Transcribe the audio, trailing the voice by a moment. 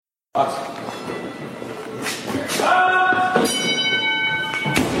Welcome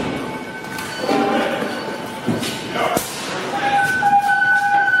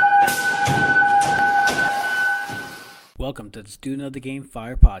to the Student of the Game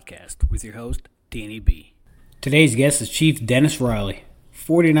Fire Podcast with your host, Danny B. Today's guest is Chief Dennis Reilly,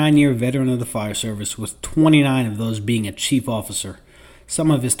 49-year veteran of the fire service, with 29 of those being a chief officer.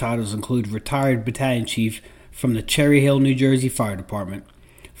 Some of his titles include retired Battalion Chief from the Cherry Hill, New Jersey Fire Department,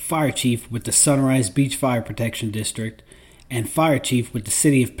 Fire Chief with the Sunrise Beach Fire Protection District, and Fire Chief with the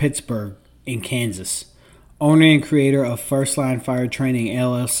City of Pittsburg in Kansas. Owner and creator of First Line Fire Training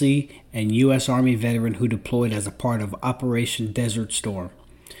LLC and U.S. Army veteran who deployed as a part of Operation Desert Storm.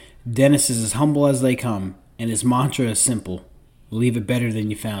 Dennis is as humble as they come, and his mantra is simple: leave it better than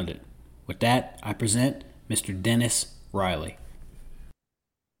you found it. With that, I present Mr. Dennis Reilly.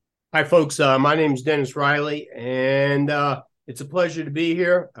 Hi, folks. My name is Dennis Reilly, and it's a pleasure to be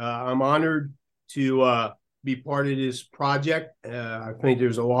here. I'm honored to be part of this project. I think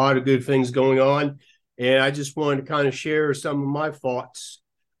there's a lot of good things going on, and I just wanted to kind of share some of my thoughts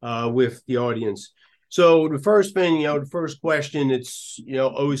with the audience. So the first thing, the first question that's,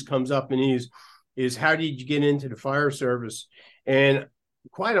 always comes up and is how did you get into the fire service? And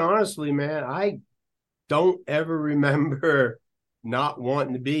quite honestly, man, I don't ever remember not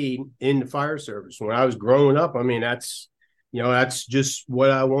wanting to be in the fire service. When I was growing up, I mean, that's just what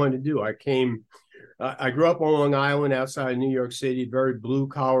I wanted to do. I grew up on Long Island outside of New York City, very blue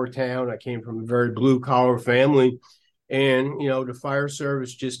collar town. I came from a very blue collar family, and, the fire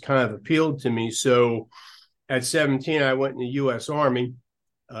service just kind of appealed to me. So at 17, I went in the U.S. Army,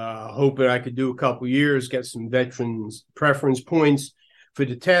 hoping I could do a couple years, get some veterans preference points for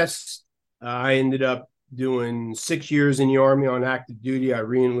the tests. I ended up doing 6 years in the Army on active duty. I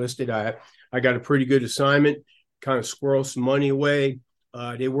re-enlisted. I got a pretty good assignment, kind of squirreled some money away.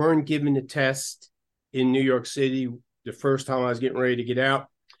 They weren't giving the test in New York City the first time I was getting ready to get out.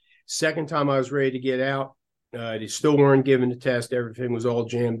 Second time I was ready to get out, they still weren't giving the test. Everything was all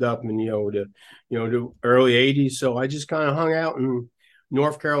jammed up in the early 80s. So I just kind of hung out in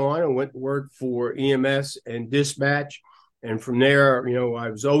North Carolina, went to work for EMS and dispatch. And from there, I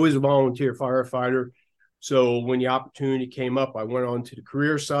was always a volunteer firefighter. So when the opportunity came up, I went on to the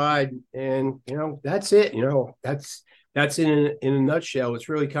career side, and, that's it. That's in a nutshell. It's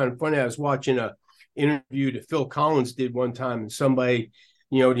really kind of funny. I was watching a interview that Phil Collins did one time, and somebody,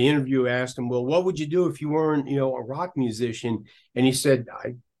 the interviewer asked him, well, what would you do if you weren't, a rock musician? And he said,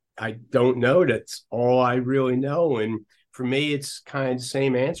 I don't know. That's all I really know. And for me, it's kind of the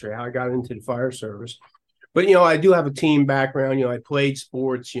same answer, how I got into the fire service. But, I do have a team background. I played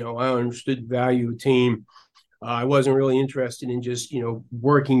sports. I understood the value of team. I wasn't really interested in just,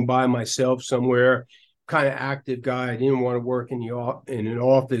 working by myself somewhere. Kind of active guy. I didn't want to work in an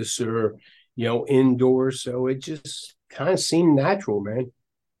office or, indoors. So it just kind of seemed natural, man.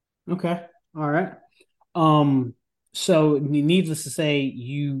 Okay. All right. So needless to say,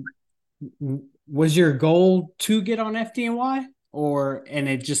 was your goal to get on FDNY, and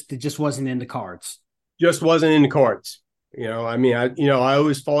it just wasn't in the cards? Just wasn't in the cards. I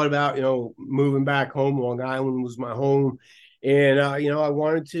always thought about, moving back home. Long Island was my home, and, I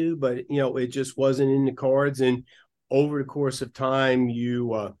wanted to, but, it just wasn't in the cards. And over the course of time,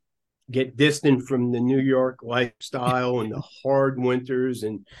 you get distant from the New York lifestyle and the hard winters.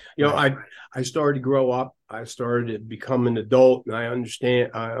 And, I started to grow up. I started to become an adult, and I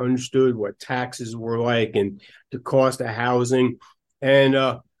understood what taxes were like and the cost of housing. And,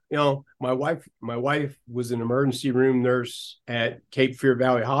 my wife was an emergency room nurse at Cape Fear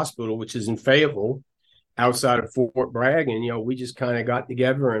Valley Hospital, which is in Fayetteville, outside of Fort Bragg. And, we just kind of got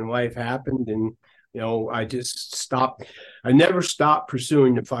together, and life happened. And, I just stopped. I never stopped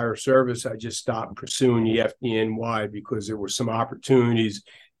pursuing the fire service. I just stopped pursuing the FDNY because there were some opportunities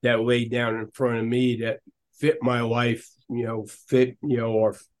that laid down in front of me that fit my life, fit,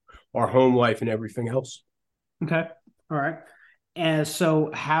 our home life and everything else. Okay. All right. And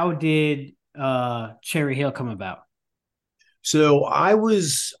so how did Cherry Hill come about? So I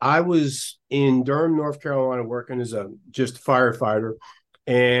was in Durham, North Carolina, working as just a firefighter.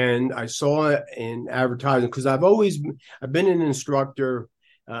 And I saw it in advertising because I've been an instructor.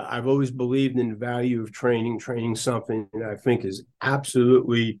 I've always believed in the value of training something that I think is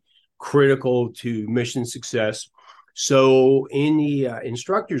absolutely critical to mission success. So in the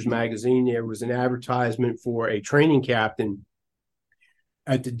instructors magazine, there was an advertisement for a training captain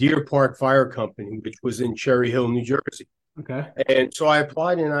at the Deer Park Fire Company, which was in Cherry Hill, New Jersey. Okay. And so I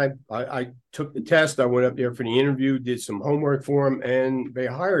applied, and I took the test. I went up there for the interview, did some homework for them, and they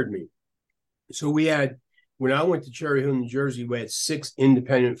hired me. So we had when I went to Cherry Hill, New Jersey, we had 6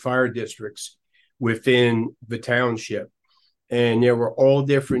 independent fire districts within the township. And there were all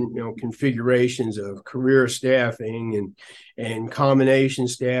different, configurations of career staffing and combination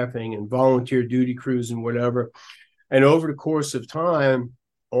staffing and volunteer duty crews and whatever. And over the course of time,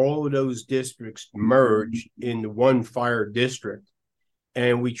 all of those districts merged into one fire district,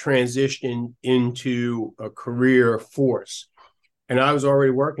 and we transitioned into a career force. And I was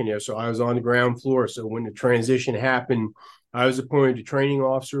already working there, so I was on the ground floor. So when the transition happened, I was appointed a training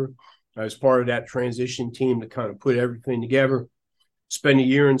officer. I was part of that transition team to kind of put everything together. Spent a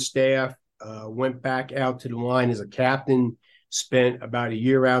year in staff, went back out to the line as a captain, spent about a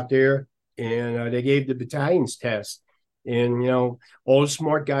year out there, and they gave the battalions test. And, all the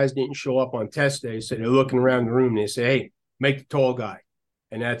smart guys didn't show up on test day. So they're looking around the room and they say, hey, make the tall guy.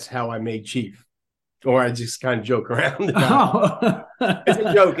 And that's how I made chief. Or I just kind of joke around about it. It's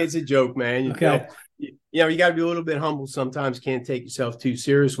a joke. It's a joke, man. Okay. You got to be a little bit humble sometimes. Can't take yourself too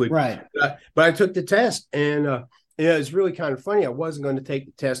seriously. Right. But I took the test, and it's really kind of funny. I wasn't going to take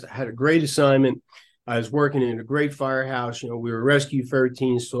the test. I had a great assignment. I was working in a great firehouse. We were Rescue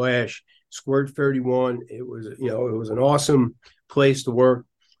 13 / Squirt 31. It was an awesome place to work.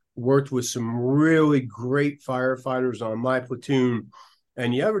 Worked with some really great firefighters on my platoon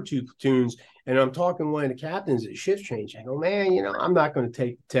and the other 2 platoons. And I'm talking to one of the captains at shift change. I go, man, I'm not going to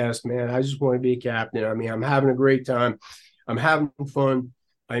take the test, man. I just want to be a captain. I mean, I'm having a great time. I'm having fun.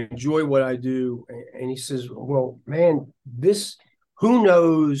 I enjoy what I do. And he says, well, man, who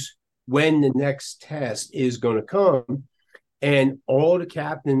knows when the next test is going to come? And all the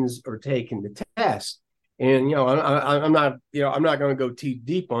captains are taking the test. And, I'm not going to go too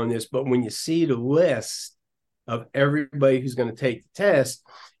deep on this, but when you see the list of everybody who's going to take the test,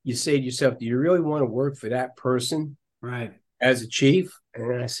 you say to yourself, do you really want to work for that person? Right. As a chief?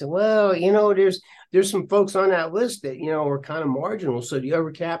 And I said, well, there's some folks on that list that, are kind of marginal. So the other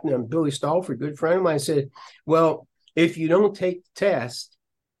captain, I'm Billy Stalford, good friend of mine, said, well, if you don't take the test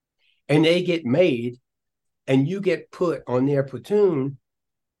and they get made and you get put on their platoon,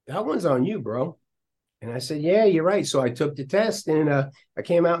 that one's on you, bro. And I said, yeah, you're right. So I took the test and I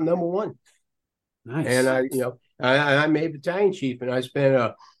came out number 1. Nice. And I made battalion chief, and I spent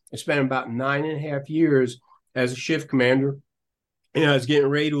about 9.5 years as a shift commander. And I was getting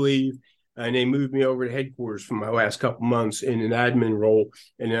ready to leave, and they moved me over to headquarters for my last couple months in an admin role,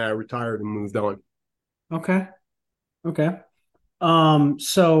 and then I retired and moved on. Okay.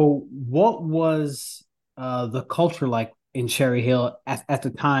 So what was the culture like in Cherry Hill at the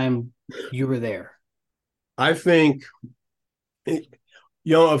time you were there? I think,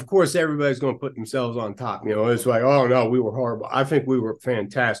 of course, everybody's going to put themselves on top. It's like, oh, no, we were horrible. I think we were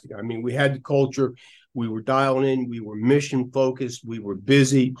fantastic. I mean, we had the culture. We were dialing in. We were mission focused. We were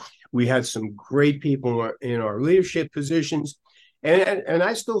busy. We had some great people in our leadership positions. And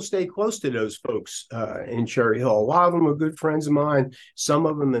I still stay close to those folks in Cherry Hill. A lot of them are good friends of mine. Some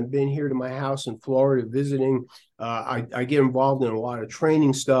of them have been here to my house in Florida visiting. I get involved in a lot of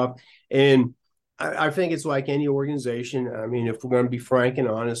training stuff. And I think it's like any organization. I mean, if we're going to be frank and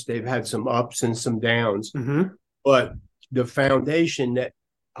honest, they've had some ups and some downs. Mm-hmm. But the foundation that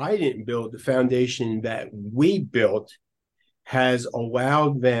I didn't build, the foundation that we built, has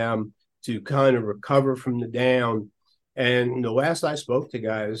allowed them to kind of recover from the down. And the last I spoke to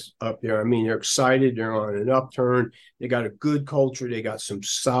guys up there, I mean, they're excited. They're on an upturn. They got a good culture. They got some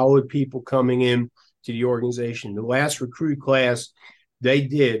solid people coming in to the organization. The last recruit class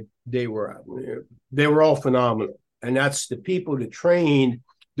they were all phenomenal. And that's the people that trained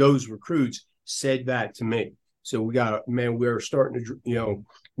those recruits said that to me. So we're starting to,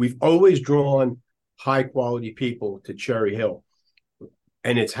 we've always drawn high quality people to Cherry Hill,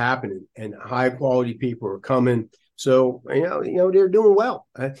 and it's happening, and high quality people are coming. So, they're doing well.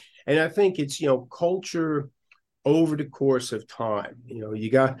 And I think it's, culture over the course of time.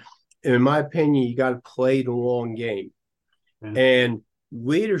 In my opinion, you got to play the long game. Mm-hmm. And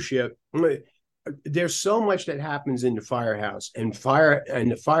leadership, there's so much that happens in the firehouse, and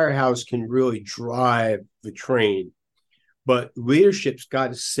the firehouse can really drive the train, but leadership's got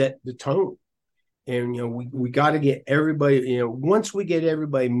to set the tone. And we got to get everybody, once we get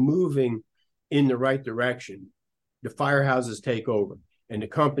everybody moving in the right direction, the firehouses take over, and the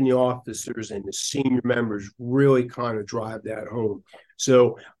company officers and the senior members really kind of drive that home.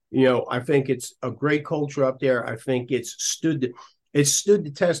 So I think it's a great culture up there. I think it's stood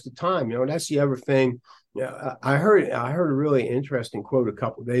the test of time. That's the other thing. I heard a really interesting quote a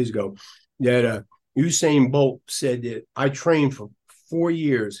couple of days ago that Usain Bolt said that I trained for 4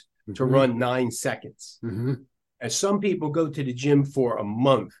 years to run 9 seconds. Mm-hmm. And some people go to the gym for a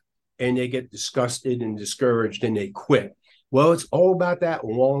month and they get disgusted and discouraged and they quit. Well, it's all about that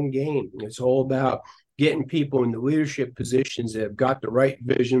long game. It's all about getting people in the leadership positions that have got the right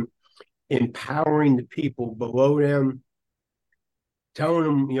vision, empowering the people below them, telling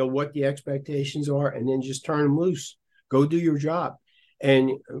them, what the expectations are, and then just turn them loose. Go do your job.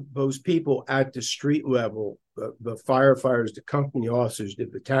 And those people at the street level, the firefighters, the company officers, the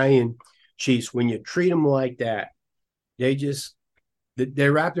battalion chiefs, when you treat them like that, they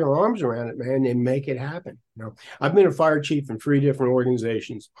wrap their arms around it, man, and make it happen. I've been a fire chief in 3 different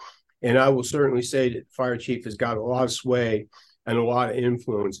organizations, and I will certainly say that the fire chief has got a lot of sway and a lot of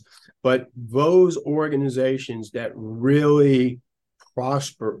influence. But those organizations that really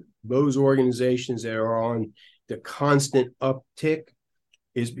prosper, those organizations that are on the constant uptick,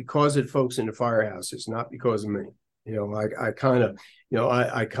 is because of folks in the firehouse. It's not because of me. I kind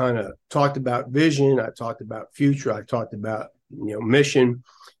of talked about vision. I talked about future. I talked about mission.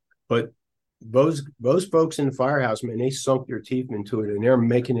 But those folks in the firehouse, man, they sunk their teeth into it, and they're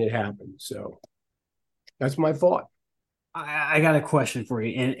making it happen. So that's my thought. I got a question for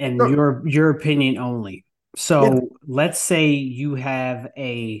you, and Sure. your opinion only. So Yeah. let's say you have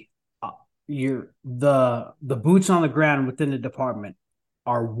the boots on the ground within the department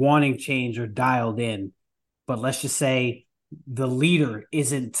are wanting change or dialed in, but let's just say the leader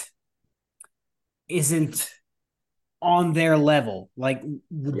isn't on their level. Like, do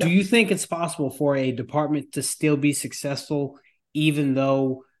Yeah. you think it's possible for a department to still be successful even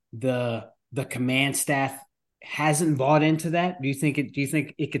though the command staff hasn't bought into that? Do you think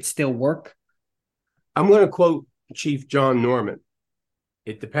it could still work? I'm going to quote Chief John Norman.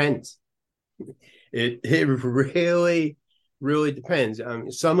 It depends. It really, really depends.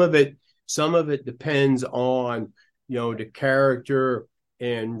 Some of it depends on the character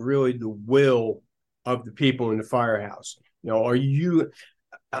and really the will of the people in the firehouse. Are you?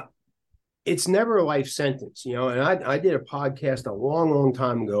 It's never a life sentence, and I did a podcast a long, long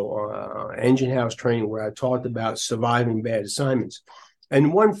time ago on engine house training where I talked about surviving bad assignments.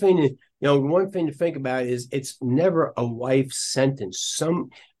 And one thing to think about is it's never a life sentence. Some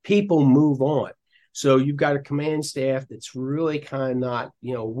people move on. So you've got a command staff that's really kind of not,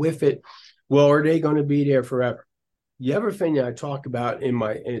 with it. Well, are they going to be there forever? The other thing that I talk about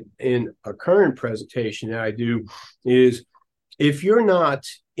in a current presentation that I do is, if you're not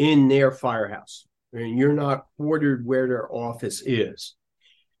in their firehouse and you're not ordered where their office is,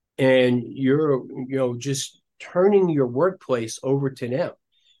 and you're just turning your workplace over to them,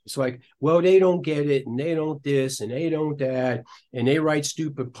 it's like, well, they don't get it, and they don't this, and they don't that, and they write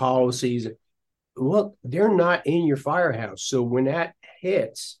stupid policies. Look, they're not in your firehouse. So when that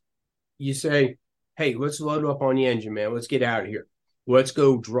hits, you say, hey, let's load up on the engine, man. Let's get out of here. Let's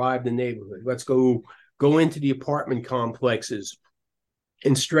go drive the neighborhood. Let's go into the apartment complexes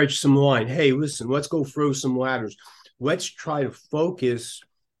and stretch some line. Hey, listen, let's go throw some ladders. Let's try to focus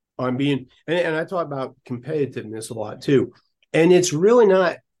on being, and I talk about competitiveness a lot too. And it's really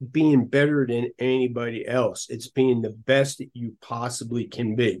not being better than anybody else. It's being the best that you possibly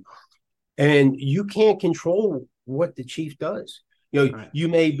can be. And you can't control what the chief does. Right. You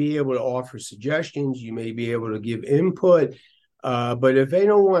may be able to offer suggestions, you may be able to give input, but if they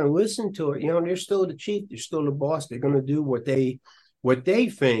don't want to listen to it, they're still the chief, they're still the boss. They're going to do what they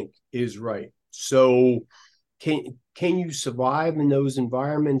think is right. So can you survive in those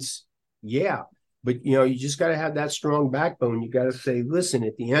environments? Yeah. But you just got to have that strong backbone. You got to say, listen,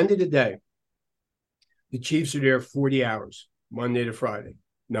 at the end of the day, the Chiefs are there 40 hours, Monday to Friday,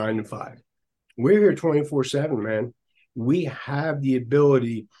 9 to 5. We're here 24/7, man. We have the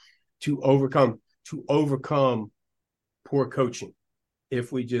ability to overcome poor coaching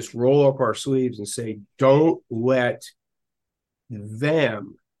if we just roll up our sleeves and say, don't let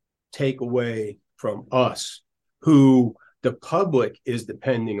them take away from us, who the public is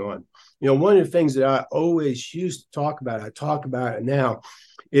depending on. One of the things that I always used to talk about, I talk about it now,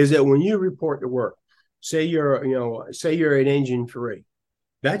 is that when you report to work, say you're at Engine 3,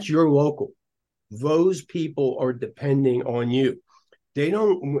 that's your local. Those people are depending on you.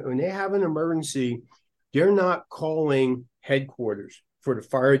 When they have an emergency, they're not calling headquarters for the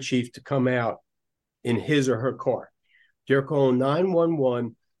fire chief to come out in his or her car. They're calling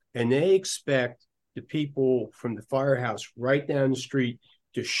 911, and they expect the people from the firehouse right down the street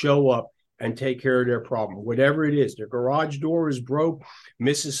to show up and take care of their problem, whatever it is. Their garage door is broke.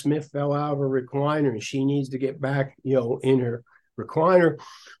 Mrs. Smith fell out of her recliner and she needs to get back, in her recliner,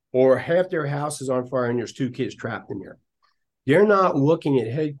 or half their house is on fire and there's 2 kids trapped in there. They're not looking at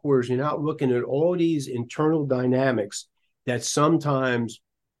headquarters. You're not looking at all these internal dynamics that sometimes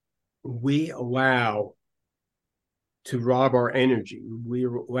we allow to rob our energy. We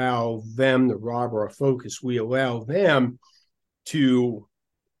allow them to rob our focus. We allow them to,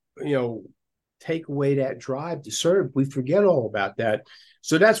 take away that drive to serve. We forget all about that.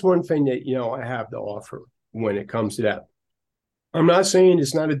 So that's one thing that, I have to offer when it comes to that. I'm not saying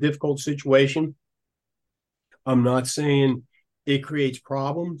it's not a difficult situation. I'm not saying it creates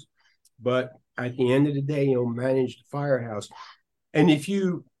problems, but at the end of the day, manage the firehouse. And if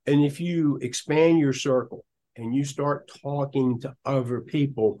you expand your circle and you start talking to other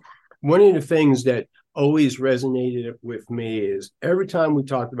people, one of the things that always resonated with me is every time we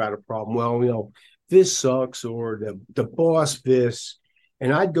talked about a problem, well, this sucks, or the boss this,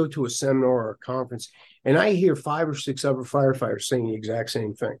 and I'd go to a seminar or a conference and I hear 5 or 6 other firefighters saying the exact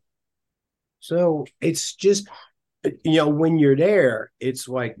same thing. So it's just, when you're there, it's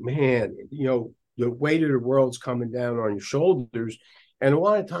like, man, the weight of the world's coming down on your shoulders. And a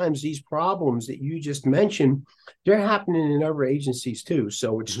lot of times these problems that you just mentioned, they're happening in other agencies too.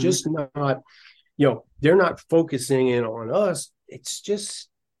 So it's just not, they're not focusing in on us. It's just,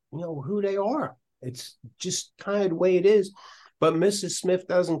 who they are. It's just kind of the way it is. But Mrs. Smith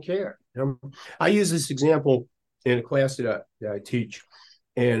doesn't care. I use this example in a class that I teach.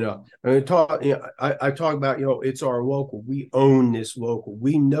 And I talk about, it's our local. We own this local.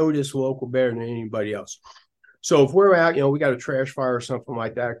 We know this local better than anybody else. So if we're out, we got a trash fire or something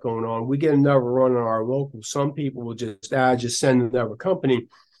like that going on, we get another run on our local. Some people will just send another company.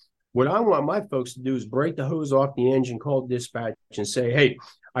 What I want my folks to do is break the hose off the engine, call dispatch, and say, hey,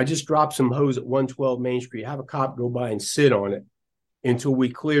 I just dropped some hose at 112 Main Street. Have a cop go by and sit on it until we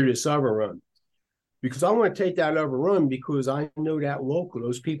clear this other run. Because I want to take that other run because I know that local,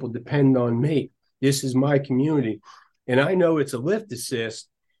 those people depend on me. This is my community. And I know it's a lift assist,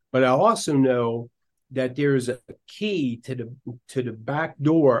 but I also know that there's a key to the back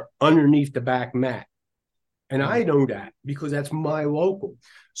door underneath the back mat. And I know that because that's my local.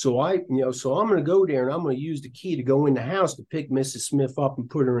 So I'm going to go there and I'm going to use the key to go in the house to pick Mrs. Smith up and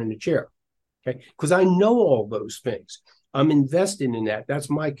put her in the chair. Okay. Because I know all those things. I'm invested in that. That's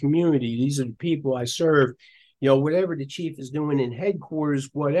my community. These are the people I serve, whatever the chief is doing in headquarters,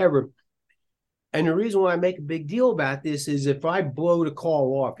 whatever. And the reason why I make a big deal about this is if I blow the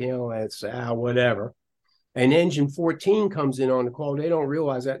call off, it's whatever. And engine 14 comes in on the call, they don't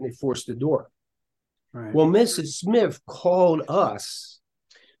realize that and they force the door. Right. Well, Mrs. Smith called us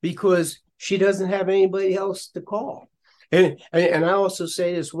because she doesn't have anybody else to call. And I also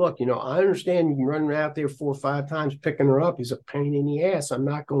say this, look, I understand you running out there 4 or 5 times picking her up is a pain in the ass. I'm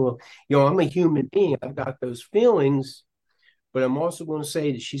not going to, I'm a human being. I've got those feelings, but I'm also going to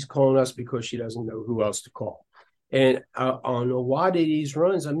say that she's calling us because she doesn't know who else to call. And on a lot of these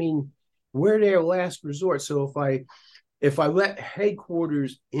runs, we're their last resort. So if I let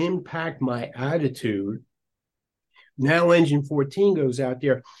headquarters impact my attitude, now engine 14 goes out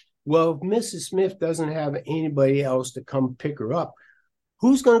there. Well, if Mrs. Smith doesn't have anybody else to come pick her up,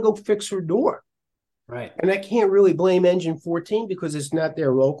 who's going to go fix her door? Right. And I can't really blame engine 14 because it's not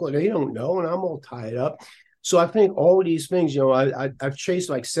their local. They don't know, and I'm all tied up. So I think all of these things, I've chased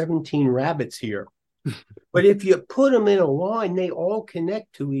like 17 rabbits here. But if you put them in a line, they all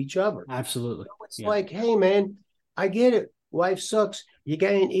connect to each other. Absolutely. It's like, hey, man, I get it. Life sucks. You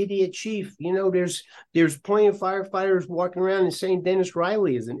got an idiot chief. There's plenty of firefighters walking around and saying Dennis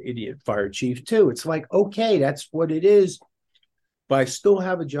Reilly is an idiot fire chief too. It's like, okay, that's what it is. But I still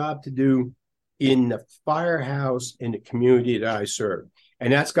have a job to do in the firehouse in the community that I serve.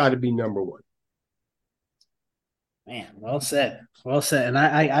 And that's got to be number one. Man, well said. Well said. And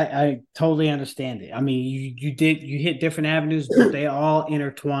I totally understand it. You hit different avenues, but they all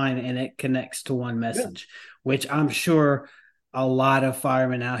intertwine and it connects to one message, which I'm sure a lot of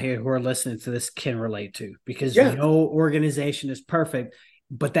firemen out here who are listening to this can relate to, because no organization is perfect,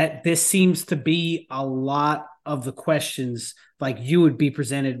 but that this seems to be a lot of the questions like you would be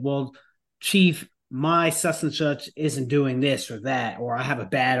presented. Well, chief, my such and such isn't doing this or that, or I have a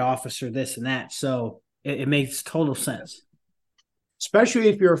bad officer, this and that. So it makes total sense. Especially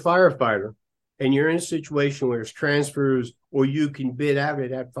if you're a firefighter and you're in a situation where it's transfers or you can bid out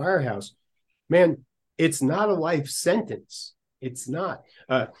at that firehouse, man, it's not a life sentence. It's not.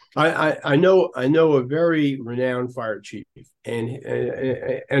 I know a very renowned fire chief, and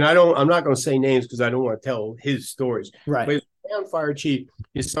I'm not going to say names because I don't want to tell his stories. Right. But he's a renowned fire chief.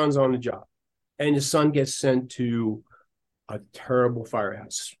 His son's on the job, and his son gets sent to a terrible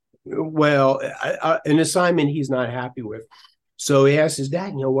firehouse. Well, an assignment he's not happy with. So he asks his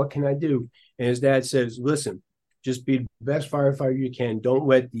dad, what can I do? And his dad says, listen, just be the best firefighter you can. Don't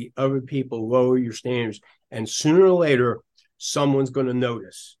let the other people lower your standards. And sooner or later, someone's going to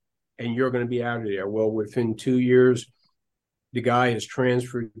notice. and you're going to be out of there. Well, within 2 years, the guy is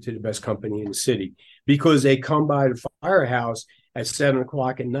transferred to the best company in the city because they come by the firehouse at 7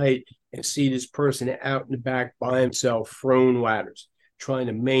 o'clock at night and see this person out in the back by himself, throwing ladders, trying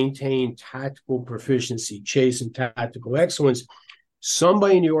to maintain tactical proficiency, chasing tactical excellence.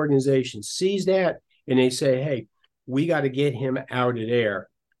 Somebody in the organization sees that and they say, hey, we got to get him out of there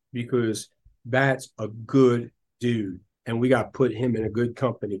because that's a good dude. And we got to put him in a good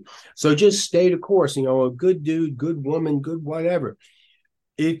company. So just stay the course, a good dude, good woman, good whatever.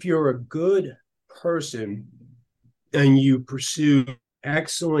 If you're a good person and you pursue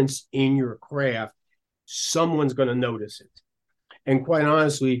excellence in your craft, someone's going to notice it. And quite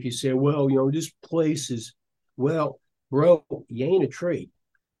honestly, if you say, well, this place is, well, bro, you ain't a tree.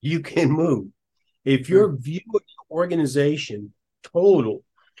 You can move. If your view of the organization total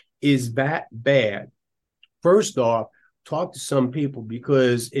is that bad, first off, talk to some people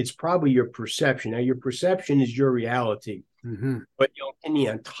because it's probably your perception. Now, your perception is your reality. Mm-hmm. But can the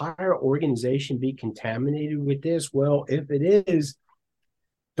entire organization be contaminated with this? Well, if it is,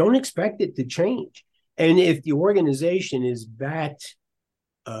 don't expect it to change. And if the organization is that,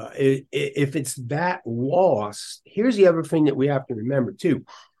 if it's that lost, here's the other thing that we have to remember too.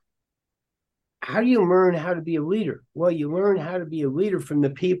 How do you learn how to be a leader? Well, you learn how to be a leader from the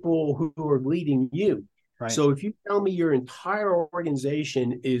people who are leading you. Right. So if you tell me your entire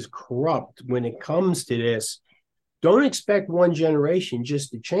organization is corrupt when it comes to this, don't expect one generation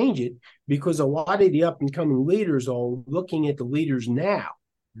just to change it because a lot of the up and coming leaders are looking at the leaders now.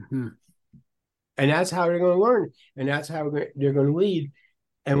 Mm-hmm. And that's how they're going to learn. And that's how they're going to lead.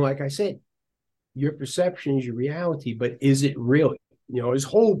 And like I said, your perception is your reality, but is it really? There's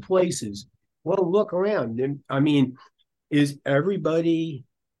whole places. Well, look around. I mean, is everybody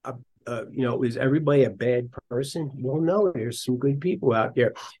is everybody a bad person? Well, no, there's some good people out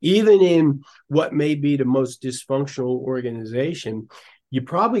there. Even in what may be the most dysfunctional organization, you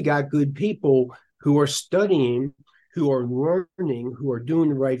probably got good people who are studying, who are learning, who are doing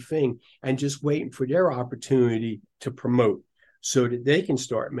the right thing, and just waiting for their opportunity to promote so that they can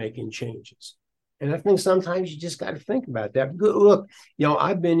start making changes. And I think sometimes you just got to think about that. Look,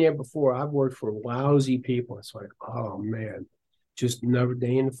 I've been there before. I've worked for lousy people. It's like, oh, man. Just another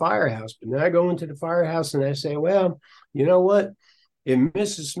day in the firehouse. But then I go into the firehouse and I say, well, you know what? If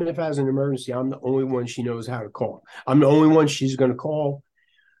Mrs. Smith has an emergency, I'm the only one she knows how to call. I'm the only one she's going to call.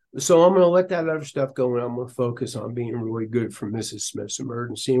 So I'm going to let that other stuff go and I'm going to focus on being really good for Mrs. Smith's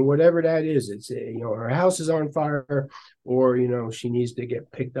emergency. And whatever that is, it's, her house is on fire or, she needs to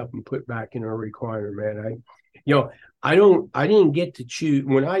get picked up and put back in her recliner, man. I didn't get to choose.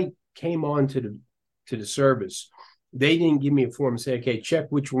 When I came on to the service, they didn't give me a form and say, okay, check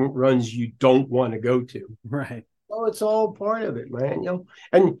which runs you don't want to go to. Right. Well, it's all part of it, man.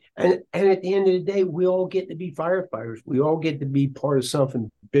 And at the end of the day, we all get to be firefighters. We all get to be part of something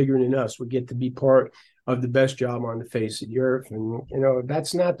bigger than us. We get to be part of the best job on the face of the earth. And,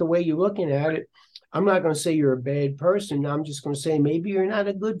 that's not the way you're looking at it. I'm not going to say you're a bad person. I'm just going to say maybe you're not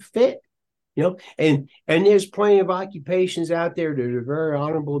a good fit. And there's plenty of occupations out there that are very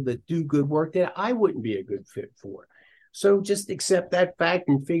honorable that do good work that I wouldn't be a good fit for. So just accept that fact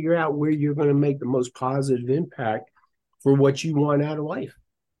and figure out where you're going to make the most positive impact for what you want out of life.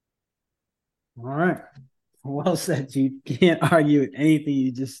 All right. Well said. You can't argue with anything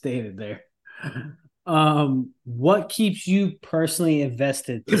you just stated there. What keeps you personally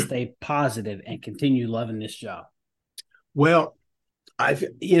invested to stay positive and continue loving this job? Well,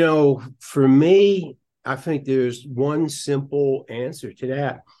 for me, I think there's one simple answer to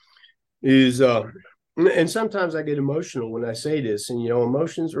that is, and sometimes I get emotional when I say this, and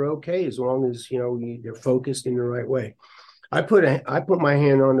emotions are okay as long as they're focused in the right way. I put my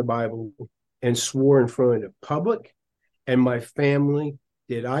hand on the Bible and swore in front of the public and my family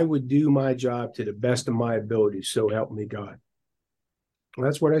that I would do my job to the best of my ability. So help me God.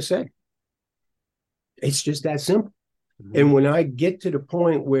 That's what I said. It's just that simple. Mm-hmm. And when I get to the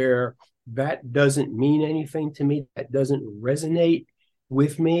point where that doesn't mean anything to me, that doesn't resonate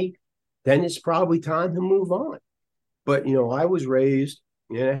with me, then it's probably time to move on. But, I was raised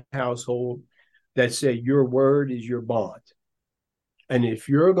in a household that said your word is your bond. And if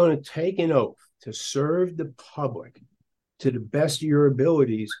you're going to take an oath to serve the public to the best of your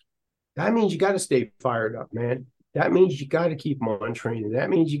abilities, that means you got to stay fired up, man. That means you got to keep on training. That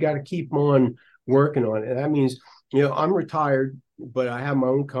means you got to keep on working on it. That means, I'm retired, but I have my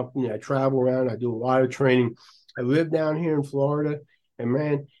own company. I travel around. I do a lot of training. I live down here in Florida, and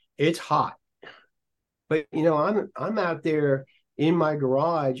man, it's hot. But, I'm out there in my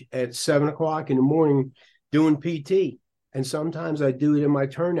garage at 7 o'clock in the morning doing PT. And sometimes I do it in my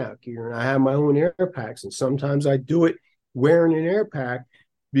turnout gear, and I have my own air packs. And sometimes I do it wearing an air pack,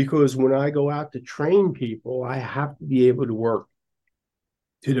 because when I go out to train people, I have to be able to work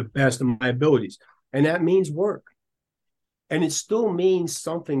to the best of my abilities. And that means work. And it still means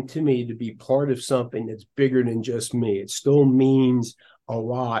something to me to be part of something that's bigger than just me. It still means a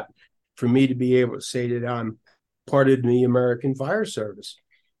lot for me to be able to say that I'm part of the American Fire Service.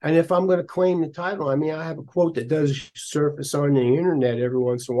 And if I'm going to claim the title, I mean, I have a quote that does surface on the internet every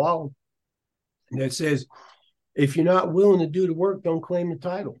once in a while that says, if you're not willing to do the work, don't claim the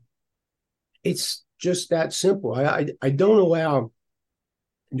title. It's just that simple. I don't allow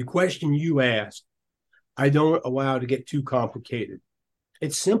the question you asked, I don't allow to get too complicated.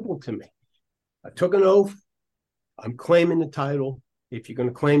 It's simple to me. I took an oath. I'm claiming the title. If you're going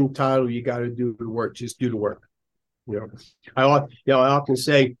to claim the title, you got to do the work. Just do the work. I often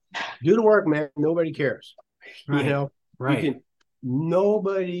say, do the work, man. Nobody cares. Right. Right.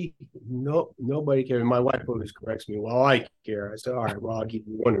 Nobody cares. My wife always corrects me. Well, I care. I said, all right, well, I'll give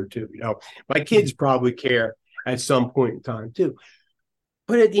you one or two. My kids probably care at some point in time too.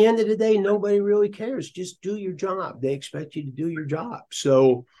 But at the end of the day, nobody really cares. Just do your job. They expect you to do your job.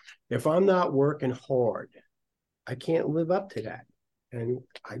 So if I'm not working hard, I can't live up to that. And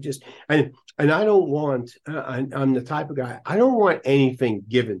I don't want, I'm the type of guy, I don't want anything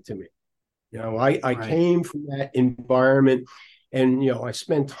given to me. I came from that environment, and, I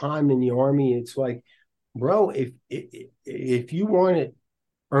spent time in the Army. It's like, bro, if you want it,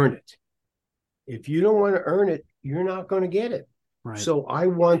 earn it. If you don't want to earn it, you're not going to get it. Right. So I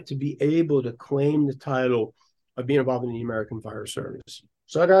want to be able to claim the title of being involved in the American Fire Service.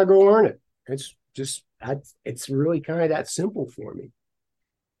 So I got to go earn it. It's really kind of that simple for me.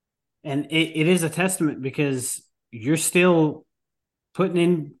 And it is a testament, because you're still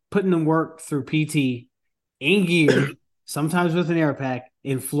putting in work through PT in gear, sometimes with an air pack,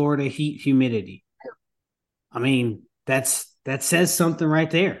 in Florida heat, humidity. I mean, that says something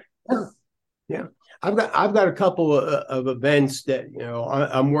right there. Yeah. I've got a couple of events that,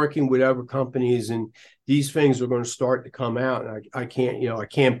 I'm working with other companies, and these things are going to start to come out. And I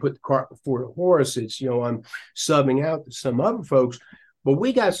can't put the cart before the horse. It's, I'm subbing out to some other folks, but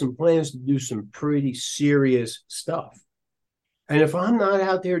we got some plans to do some pretty serious stuff. And if I'm not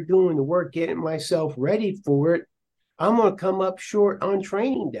out there doing the work, getting myself ready for it, I'm going to come up short on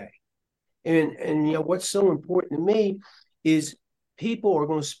training day. And what's so important to me is people are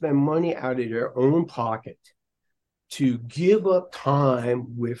going to spend money out of their own pocket to give up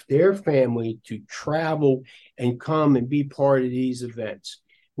time with their family to travel and come and be part of these events.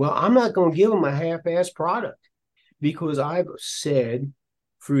 Well, I'm not going to give them a half-assed product, because I've said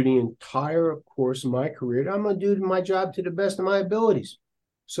through the entire course of my career, I'm going to do my job to the best of my abilities.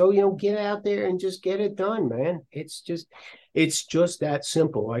 So, get out there and just get it done, man. It's just that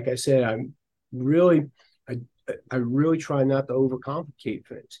simple. Like I said, I really try not to overcomplicate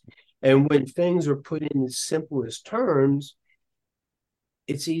things. And when things are put in the simplest terms,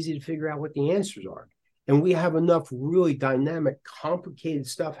 it's easy to figure out what the answers are. And we have enough really dynamic, complicated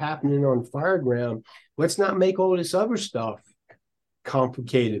stuff happening on the fire ground. Let's not make all this other stuff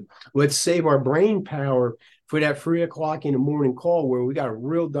complicated. Let's save our brain power for that 3 o'clock in the morning call, where we got a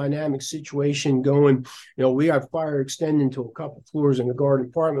real dynamic situation going. We got fire extending to a couple floors in the guard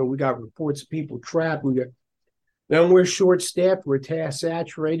department. We got reports of people trapped. Then we're short-staffed, we're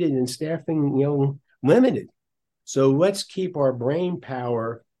task-saturated, and staffing, limited. So let's keep our brain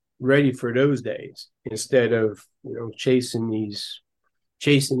power ready for those days, instead of, chasing these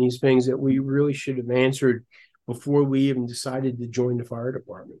things that we really should have answered before we even decided to join the fire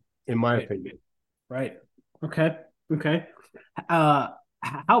department, in my opinion. Right. Okay. How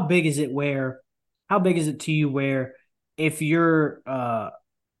big is it to you where if you're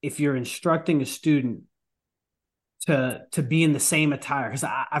instructing a student to be in the same attire, because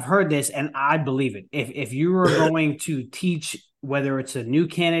I've heard this and I believe it. If you are going to teach, whether it's a new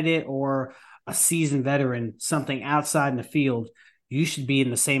candidate or a seasoned veteran, something outside in the field, you should be in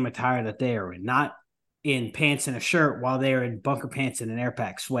the same attire that they are in, not in pants and a shirt while they're in bunker pants and an air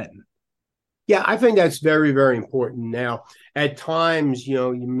pack sweating. Yeah, I think that's very, very important. Now, at times,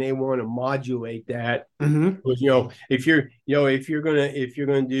 you may want to modulate that. Mm-hmm. Because, if you're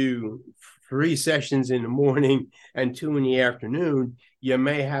gonna do 3 sessions in the morning and 2 in the afternoon, you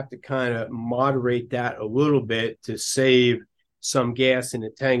may have to kind of moderate that a little bit to save some gas in the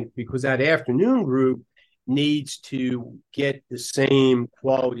tank, because that afternoon group needs to get the same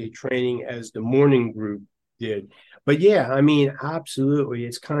quality training as the morning group did. But yeah, I mean, absolutely.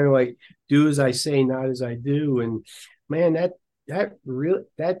 It's kind of like do as I say, not as I do. And man, that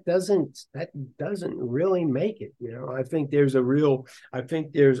doesn't really make it. I think there's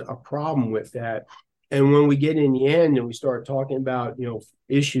a problem with that. And when we get in the end and we start talking about,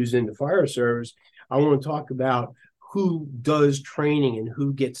 issues in the fire service, I want to talk about who does training and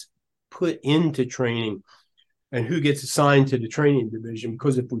who gets put into training and who gets assigned to the training division.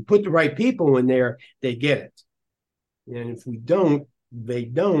 Because if we put the right people in there, they get it. And if we don't, they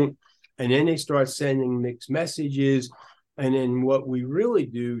don't. And then they start sending mixed messages. And then what we really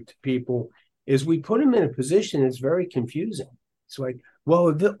do to people is we put them in a position that's very confusing. It's like, well,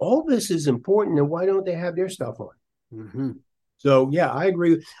 if all this is important, then why don't they have their stuff on? Mm-hmm. So yeah, I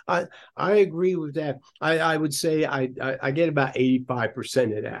agree. I agree with that. I would say I get about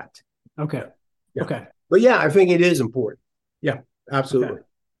 85% of that. Okay. Yeah. Okay. But yeah, I think it is important. Yeah, absolutely. Okay.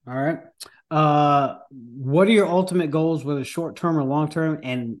 All right. What are your ultimate goals, whether short term or long term?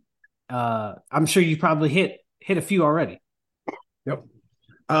 And I'm sure you probably hit a few already. Yep.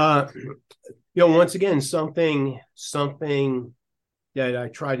 Once again, something that I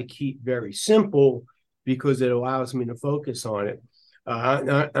try to keep very simple because it allows me to focus on it.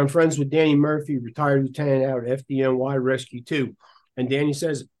 I'm friends with Danny Murphy, retired lieutenant out at FDNY Rescue 2. And Danny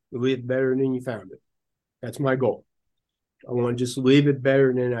says, leave it better than you found it. That's my goal. I want to just leave it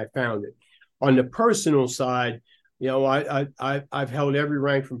better than I found it. On the personal side, I've held every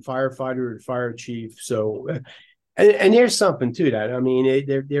rank from firefighter to fire chief. So, and there's something to that. I mean,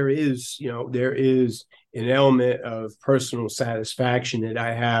 there is an element of personal satisfaction that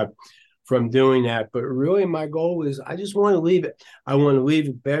I have from doing that. But really, my goal is I just want to leave it. I want to leave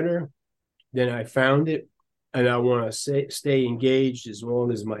it better than I found it, and I want to stay engaged as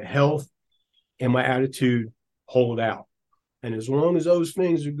long as my health and my attitude hold out. And as long as those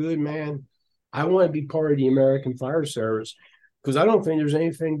things are good, man, I want to be part of the American Fire Service because I don't think there's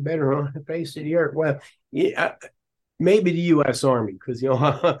anything better on the face of the earth. Well, yeah, maybe the U.S. Army because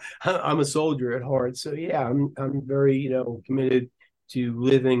I'm a soldier at heart. So yeah, I'm very committed to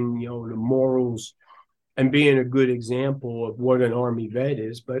living the morals and being a good example of what an Army vet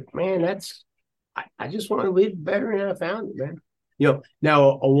is. But man, I just want to live better than I found it, man.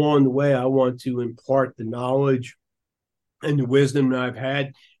 Now along the way, I want to impart the knowledge and the wisdom that I've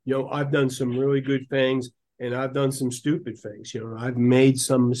had. I've done some really good things and I've done some stupid things. I've made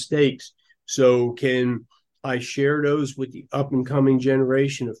some mistakes. So can I share those with the up and coming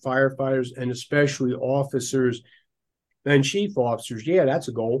generation of firefighters and especially officers and chief officers? Yeah, that's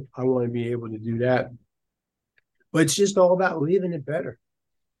a goal. I want to be able to do that. But it's just all about leaving it better,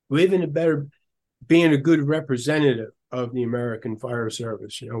 being a good representative of the American Fire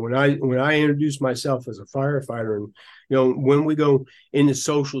Service. When I introduce myself as a firefighter, and when we go into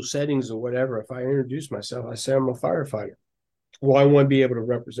social settings or whatever, if I introduce myself, I say I'm a firefighter. Well, I want to be able to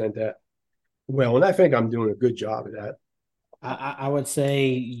represent that well, and I think I'm doing a good job of that. I would say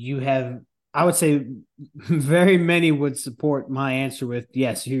you have. I would say very many would support my answer with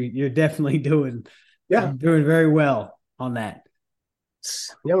yes. You're definitely doing very well on that.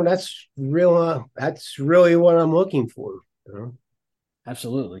 That's real. That's really what I'm looking for.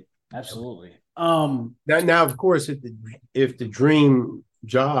 Absolutely. Now, of course, if the dream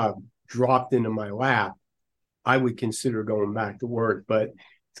job dropped into my lap, I would consider going back to work. But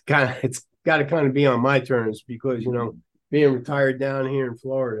it's got to kind of be on my terms because being retired down here in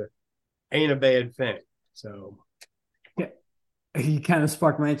Florida ain't a bad thing. So, you kind of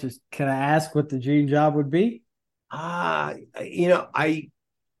sparked my interest. Can I ask what the dream job would be? I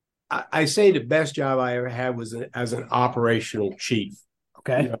say the best job I ever had was as an operational chief.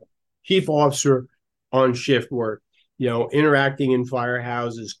 Okay. Chief officer on shift work, interacting in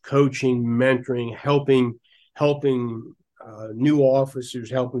firehouses, coaching, mentoring, helping new officers,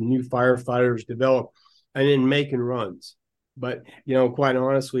 helping new firefighters develop, and then making runs. But, quite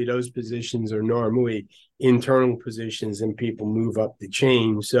honestly, those positions are normally internal positions and people move up the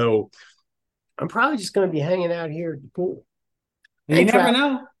chain. So I'm probably just going to be hanging out here at the pool. You never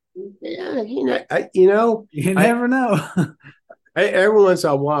know. Yeah, you never know. Every once in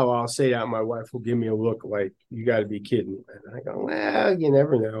a while, I'll say that my wife will give me a look like you got to be kidding, and I go, well, you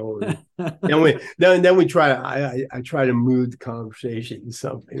never know. then we try to I try to move the conversation to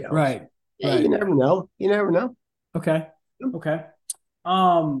something else. Right. Yeah, right. You never know. Okay.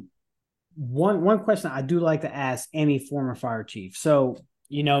 One question I do like to ask any former fire chief. So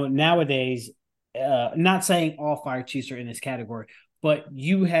nowadays, not saying all fire chiefs are in this category, but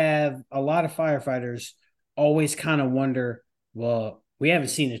you have a lot of firefighters always kind of wonder, well, we haven't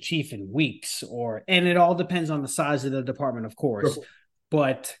seen a chief in weeks, and it all depends on the size of the department, of course. Sure.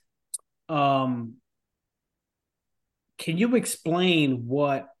 But can you explain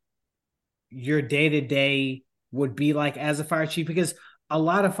what your day-to-day would be like as a fire chief? Because a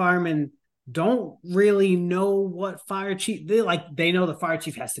lot of firemen don't really know what fire chief they know the fire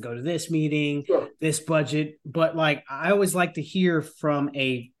chief has to go to this meeting, Sure. this budget, but like I always like to hear from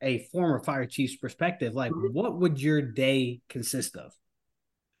a former fire chief's perspective, like what would your day consist of?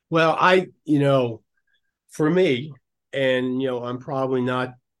 Well, for me, and I'm probably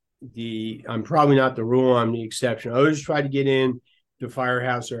not the rule, I'm the exception. I always try to get in the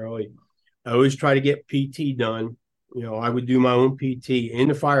firehouse early. I always try to get PT done. I would do my own PT in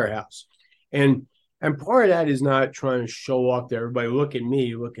the firehouse. And part of that is not trying to show off to everybody, look at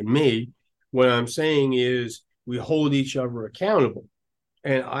me, look at me. What I'm saying is we hold each other accountable.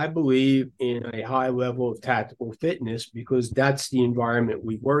 And I believe in a high level of tactical fitness because that's the environment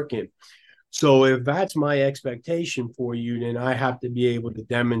we work in. So if that's my expectation for you, then I have to be able to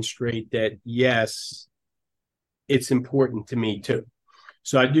demonstrate that, yes, it's important to me too.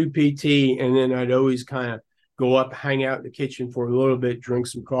 So I do PT, and then I'd always kind of go up, hang out in the kitchen for a little bit, drink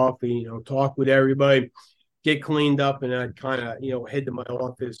some coffee, talk with everybody, get cleaned up, and I'd kind of, head to my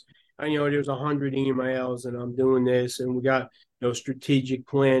office. There's 100 emails, and I'm doing this, and we got, strategic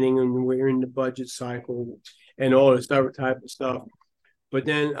planning, and we're in the budget cycle and all this other type of stuff. But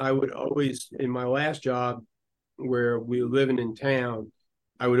then I would always, in my last job where we were living in town,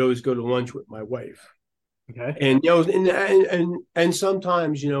 I would always go to lunch with my wife. Okay. And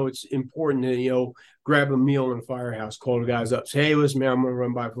sometimes, it's important to, grab a meal in the firehouse, call the guys up, say, hey, listen, man, I'm going to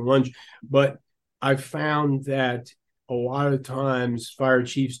run by for lunch. But I found that a lot of times fire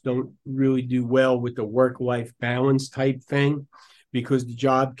chiefs don't really do well with the work-life balance type thing because the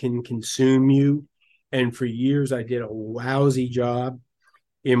job can consume you. And for years, I did a lousy job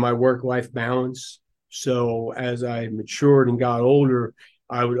in my work-life balance. So as I matured and got older,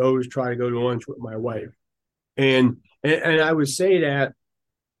 I would always try to go to lunch with my wife. And I would say that,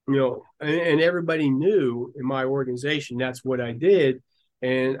 and everybody knew in my organization that's what I did.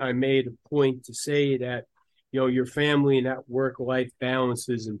 And I made a point to say that, your family and that work-life balance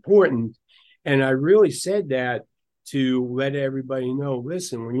is important. And I really said that to let everybody know,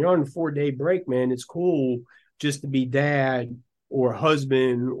 listen, when you're on a 4-day break, man, it's cool just to be dad or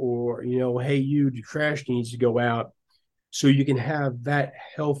husband or, hey, the trash needs to go out so you can have that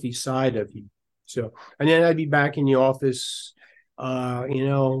healthy side of you. So, and then I'd be back in the office,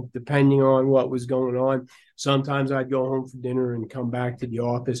 depending on what was going on. Sometimes I'd go home for dinner and come back to the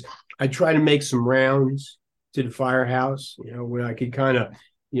office. I'd try to make some rounds to the firehouse, when I could kind of,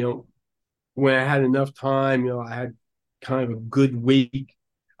 when I had enough time, I had kind of a good week,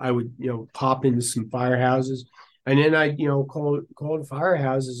 I would, pop into some firehouses. And then I'd, call the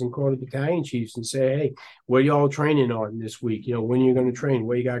firehouses and call the battalion chiefs and say, hey, what are y'all training on this week? When are you going to train?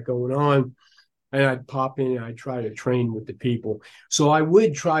 What you got going on? And I'd pop in and I'd try to train with the people. So I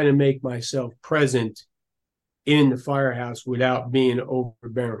would try to make myself present in the firehouse without being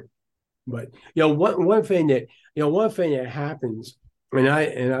overbearing. But one thing that happens, and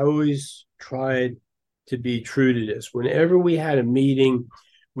I always tried to be true to this. Whenever we had a meeting,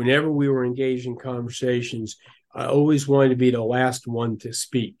 whenever we were engaged in conversations, I always wanted to be the last one to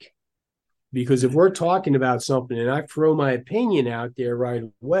speak. Because if we're talking about something and I throw my opinion out there right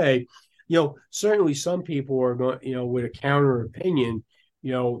away, certainly some people are going, with a counter opinion,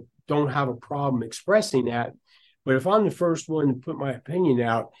 don't have a problem expressing that. But if I'm the first one to put my opinion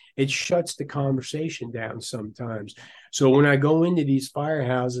out, it shuts the conversation down sometimes. So when I go into these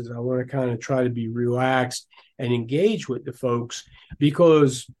firehouses, I want to kind of try to be relaxed and engage with the folks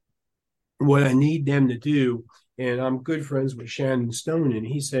because what I need them to do, and I'm good friends with Shannon Stone, and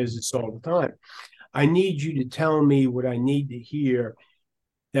he says this all the time, I need you to tell me what I need to hear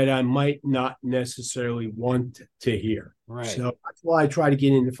that I might not necessarily want to hear. Right. So that's why I try to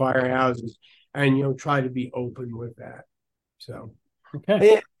get into firehouses and, try to be open with that. So,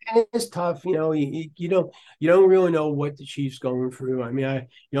 okay. And it's tough, you don't really know what the chief's going through. I mean,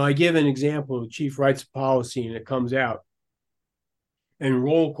 I give an example. The chief writes a policy and it comes out. And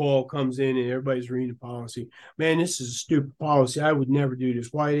roll call comes in and everybody's reading the policy. Man, this is a stupid policy. I would never do this.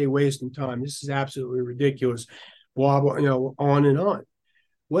 Why are they wasting time? This is absolutely ridiculous. Blah, blah, on and on.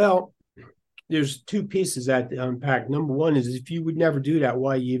 Well, there's two pieces that to unpack. Number one is if you would never do that,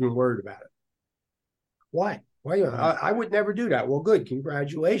 why are you even worried about it? Why? I would never do that. Well, good.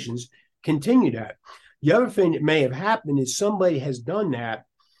 Congratulations. Continue that. The other thing that may have happened is somebody has done that.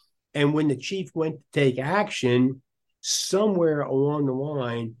 And when the chief went to take action, somewhere along the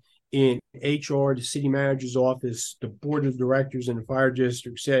line in HR, the city manager's office, the board of directors in the fire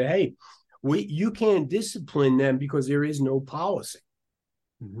district said, hey, you can't discipline them because there is no policy.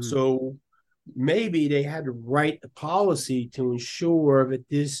 Mm-hmm. So maybe they had to write the policy to ensure that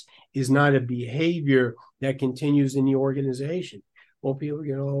this is not a behavior that continues in the organization. Well, people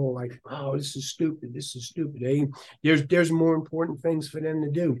get all like, "Oh, this is stupid. This is stupid." There's more important things for them to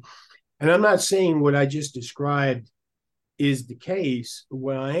do. And I'm not saying what I just described is the case.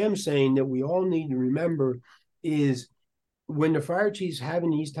 What I am saying that we all need to remember is when the fire chief's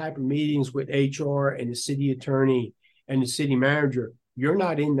having these type of meetings with HR and the city attorney and the city manager, you're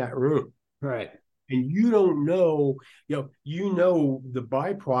not in that room. Right. And you don't know, you know the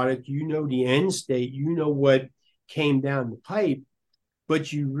byproduct, you know the end state, you know what came down the pipe,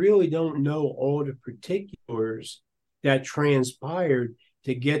 but you really don't know all the particulars that transpired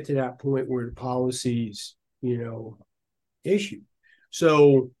to get to that point where the policies, issued.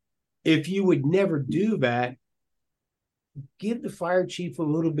 So if you would never do that, give the fire chief a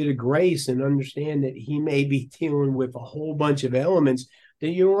little bit of grace and understand that he may be dealing with a whole bunch of elements that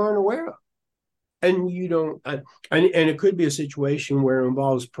you aren't aware of. And you don't, and it could be a situation where it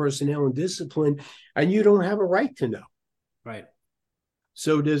involves personnel and discipline, and you don't have a right to know. Right.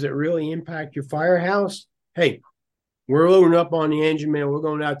 So does it really impact your firehouse? Hey, we're loading up on the engine, man. We're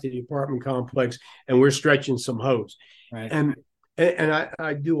going out to the apartment complex, and we're stretching some hose. Right. And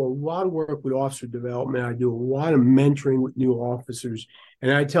I do a lot of work with officer development. I do a lot of mentoring with new officers,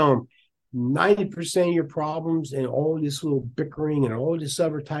 and I tell them 90% of your problems and all this little bickering and all this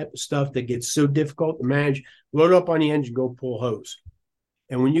other type of stuff that gets so difficult to manage, load up on the engine, go pull hose.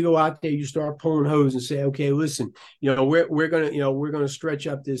 And when you go out there, you start pulling hose and say, okay, listen, we're gonna stretch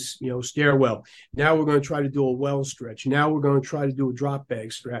up this stairwell. Now we're gonna try to do a well stretch. Now we're gonna try to do a drop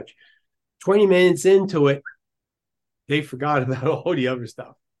bag stretch. 20 minutes into it, they forgot about all the other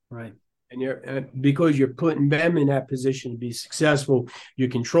stuff. Right. And because you're putting them in that position to be successful, you're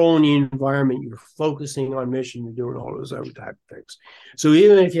controlling the environment, you're focusing on mission, you're doing all those other type of things. So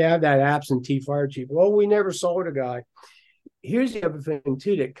even if you have that absentee fire chief, well, we never saw the guy. Here's the other thing,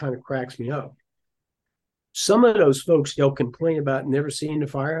 too, that kind of cracks me up. Some of those folks, they'll complain about never seeing the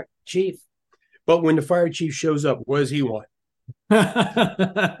fire chief. But when the fire chief shows up, what does he want?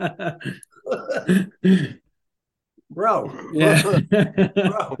 Bro,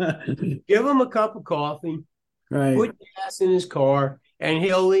 bro, give him a cup of coffee, right. Put gas in his car, and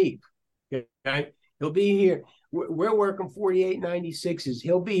he'll leave. Okay? He'll be here. We're working 48.96s.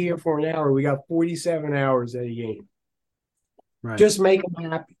 He'll be here for an hour. We got 47 hours at a game. Right. Just make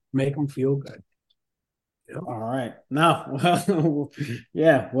them happy. Make them feel good. All right. No, well,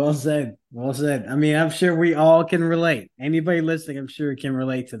 yeah, well said. Well said. I mean, I'm sure we all can relate. Anybody listening, I'm sure can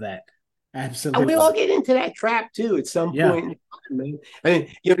relate to that. Absolutely. And we all get into that trap too at some point in time, man. I mean,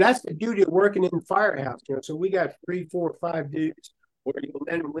 that's the beauty of working in the firehouse. So we got 3, 4, 5 dudes, or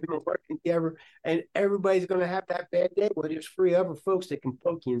men and women working together, and everybody's going to have that bad day. Well, there's 3 other folks that can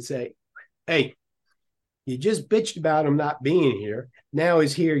poke you and say, "Hey, you just bitched about him not being here. Now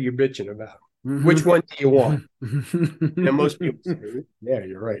he's here. You're bitching about him. Mm-hmm. Which one do you want?" And most people say, "Yeah,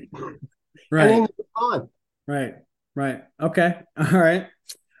 you're right." Right. And then it's on. Right. Right. Okay. All right.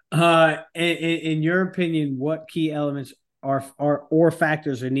 In your opinion, what key elements or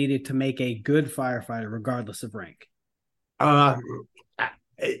factors are needed to make a good firefighter, regardless of rank? For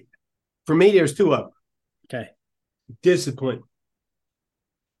me, there's 2 of them. Okay. Discipline.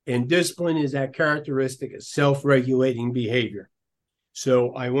 And discipline is that characteristic of self-regulating behavior.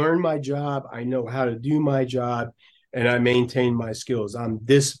 So I learned my job. I know how to do my job, and I maintain my skills. I'm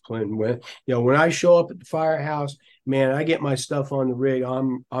disciplined. When I show up at the firehouse, man, I get my stuff on the rig.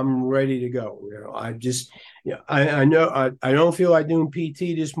 I'm ready to go. I know I don't feel like doing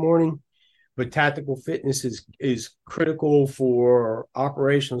PT this morning, but tactical fitness is critical for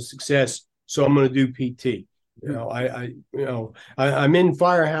operational success. So I'm going to do PT. I'm in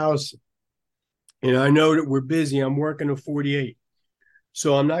firehouse, and I know that we're busy. I'm working a 48.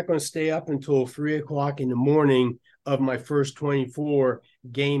 So I'm not going to stay up until 3:00 in the morning of my first 24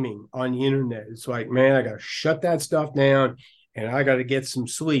 gaming on the internet. It's like, man, I got to shut that stuff down, and I got to get some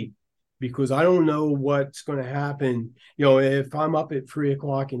sleep, because I don't know what's going to happen. If I'm up at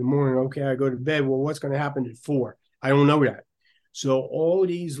 3:00 in the morning, okay, I go to bed. Well, what's going to happen at 4? I don't know that. So all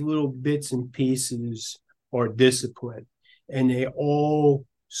these little bits and pieces are discipline, and they all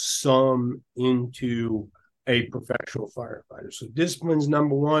sum into a professional firefighter. So discipline's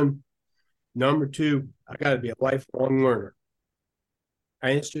number 1. Number 2, I got to be a lifelong learner.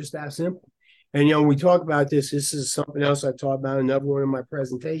 And it's just that simple. And, when we talk about this is something else I talk about in another one of my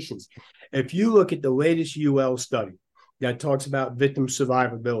presentations. If you look at the latest UL study that talks about victim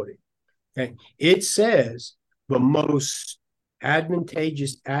survivability, okay, it says the most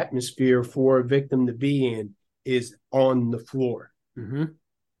advantageous atmosphere for a victim to be in is on the floor. Mm-hmm.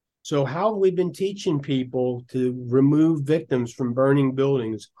 So how have we been teaching people to remove victims from burning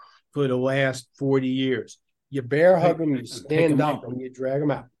buildings for the last 40 years? You bear hug them, you stand up, and you drag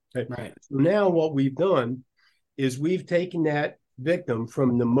them out. Okay? Right. So now what we've done is we've taken that victim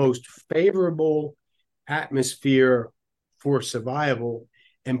from the most favorable atmosphere for survival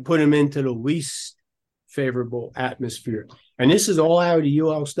and put them into the least favorable atmosphere. And this is all out of the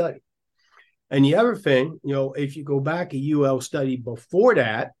UL study. And the other thing, if you go back a UL study before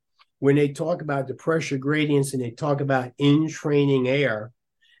that, when they talk about the pressure gradients and they talk about in training air,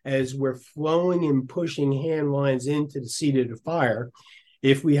 as we're flowing and pushing hand lines into the seat of the fire,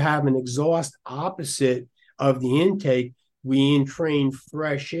 if we have an exhaust opposite of the intake, we entrain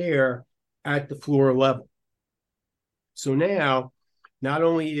fresh air at the floor level. So now, not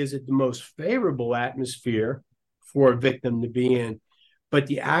only is it the most favorable atmosphere for a victim to be in, but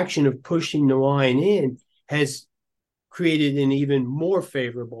the action of pushing the line in has created an even more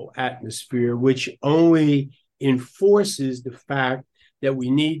favorable atmosphere, which only enforces the fact that we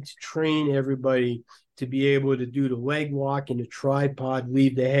need to train everybody to be able to do the leg lock and the tripod,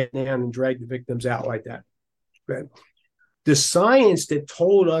 leave the head down and drag the victims out like that. Okay. The science that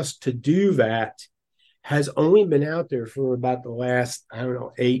told us to do that has only been out there for about the last,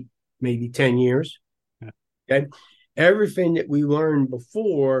 8, maybe 10 years. Okay. Everything that we learned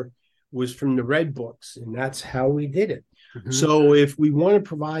before was from the red books, and that's how we did it. Mm-hmm. So if we want to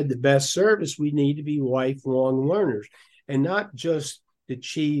provide the best service, we need to be lifelong learners, and not just the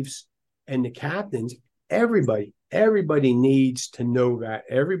chiefs and the captains. Everybody needs to know that.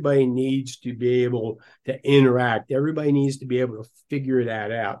 Everybody needs to be able to interact. Everybody needs to be able to figure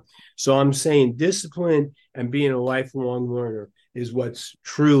that out. So I'm saying discipline and being a lifelong learner is what's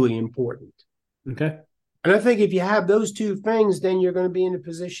truly important. Okay. And I think if you have those two things, then you're going to be in a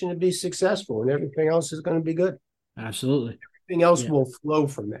position to be successful, and everything else is going to be good. Absolutely. Everything else will flow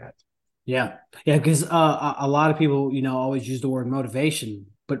from that. Yeah. Yeah. Because a lot of people, always use the word motivation,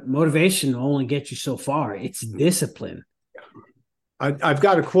 but motivation will only get you so far. It's discipline. I've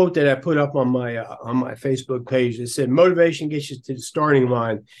got a quote that I put up on my Facebook page that said, "Motivation gets you to the starting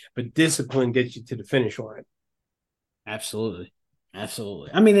line, but discipline gets you to the finish line." Absolutely. Absolutely.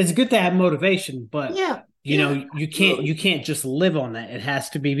 I mean, it's good to have motivation, but you can't just live on that. It has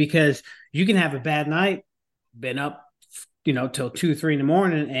to be, because you can have a bad night, been up, till 2, 3 in the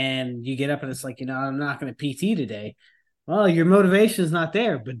morning, and you get up and it's like, I'm not going to PT today. Well, your motivation is not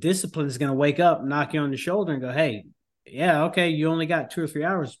there, but discipline is going to wake up, knock you on the shoulder and go, hey, yeah, okay, you only got 2 or 3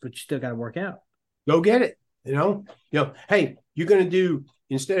 hours, but you still got to work out. Go get it. Hey, you're going to do,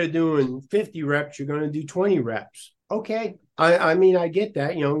 instead of doing 50 reps, you're going to do 20 reps. Okay. I mean, I get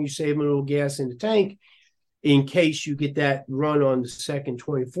that. You save a little gas in the tank in case you get that run on the second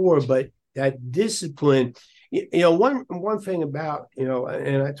 24, but that discipline, one thing about,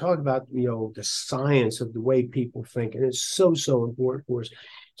 and I talk about, the science of the way people think, and it's so important for us.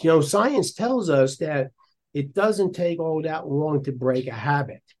 Science tells us that it doesn't take all that long to break a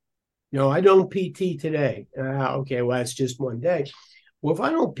habit. I don't PT today. Okay, well, that's just one day. Well, if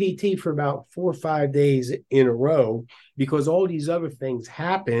I don't PT for about 4 or 5 days in a row, because all these other things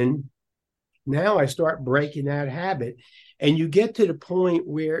happen, now I start breaking that habit. And you get to the point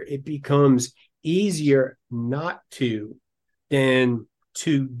where it becomes easier not to than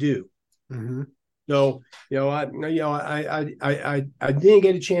to do. Mm-hmm. So, I didn't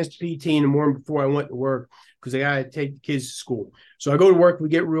get a chance to PT in the morning before I went to work because I got to take the kids to school. So I go to work, we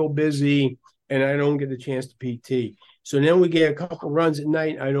get real busy, and I don't get a chance to PT. So then we get a couple runs at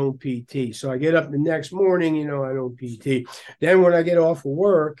night, I don't PT. So I get up the next morning, I don't PT. Then when I get off of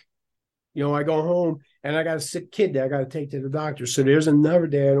work, I go home and I got a sick kid that I got to take to the doctor. So there's another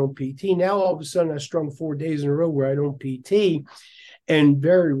day I don't PT. Now all of a sudden I strung 4 days in a row where I don't PT. And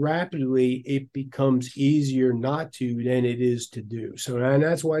very rapidly it becomes easier not to than it is to do. So, and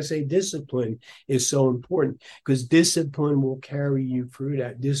that's why I say discipline is so important, because discipline will carry you through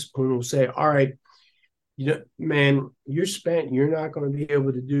that. Discipline will say, all right, man, you're spent. You're not going to be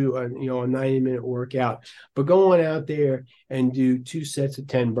able to do a 90-minute workout, but go on out there and do 2 sets of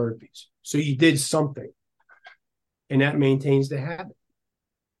 10 burpees. So you did something, and that maintains the habit.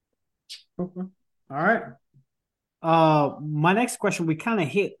 Okay. All right. My next question, we kind of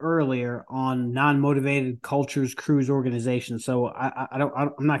hit earlier on non-motivated cultures, crews, organizations. So I'm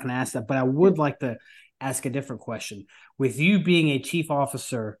not going to ask that, but I would like to ask a different question. With you being a chief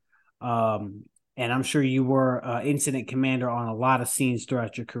officer, and I'm sure you were incident commander on a lot of scenes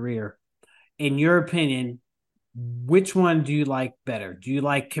throughout your career. In your opinion, which one do you like better? Do you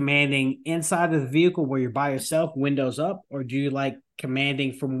like commanding inside of the vehicle where you're by yourself, windows up, or do you like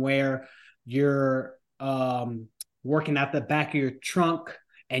commanding from where you're working out the back of your trunk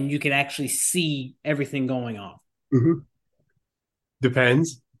and you can actually see everything going on. Mhm.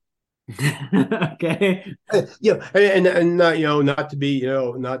 Depends. Okay. And not, not to be,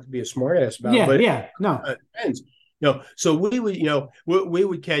 not to be a smart ass about it, Yeah, but yeah. No. it depends. So we would, we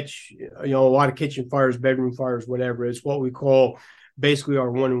would catch, a lot of kitchen fires, bedroom fires, whatever. It's what we call basically our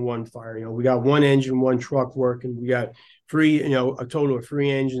one-on-one fire. We got one engine, one truck working. We got three, a total of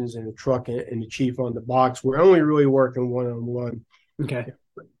three engines and a truck and the chief on the box. We're only really working one-on-one. Okay.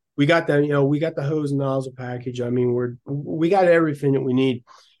 We got we got the hose and nozzle package. I mean, we got everything that we need.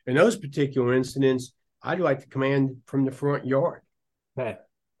 In those particular incidents, I'd like to command from the front yard. Okay.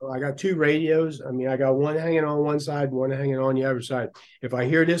 I got two radios. I mean, I got one hanging on one side, one hanging on the other side. If I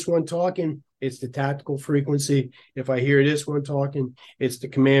hear this one talking, it's the tactical frequency. If I hear this one talking, it's the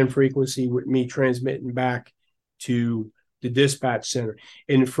command frequency with me transmitting back to the dispatch center.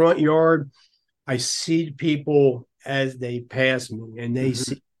 In the front yard, I see people as they pass me and they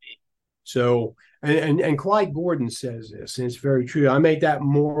see me. So, and Clyde Gordon says this, and it's very true. I make that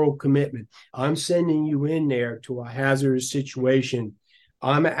moral commitment. I'm sending you in there to a hazardous situation.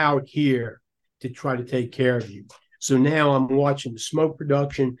 I'm out here to try to take care of you. So now I'm watching the smoke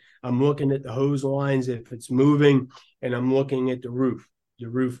production. I'm looking at the hose lines if it's moving, and I'm looking at the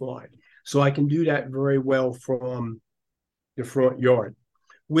roof line. So I can do that very well from the front yard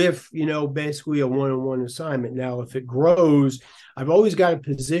with, basically a one-on-one assignment. Now, if it grows, I've always got to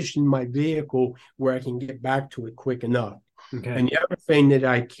position my vehicle where I can get back to it quick enough. Okay. And the other thing that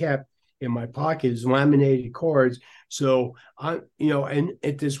I kept in my pocket is laminated cards. So and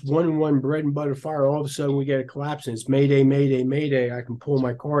at this one bread and butter fire, all of a sudden we get a collapse and it's Mayday, Mayday, Mayday. I can pull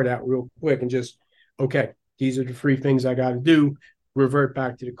my card out real quick and just, okay, these are the three things I got to do, revert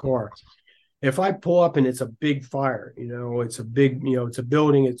back to the car. If I pull up and it's a big fire, it's a big, it's a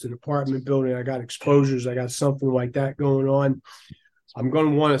building, it's an apartment building, I got exposures, I got something like that going on, I'm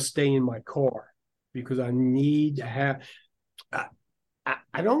going to want to stay in my car because I need to have,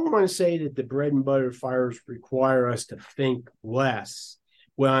 I don't want to say that the bread and butter fires require us to think less.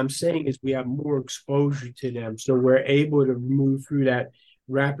 What I'm saying is we have more exposure to them. So we're able to move through that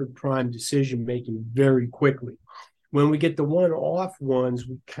rapid prime decision making very quickly. When we get the one-off ones,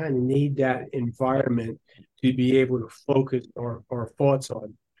 we kind of need that environment to be able to focus our thoughts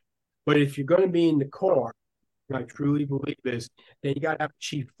on. But if you're going to be in the car, and I truly believe this, then you got to have a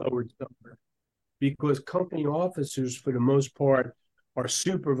chief forward somewhere. Because company officers, for the most part, are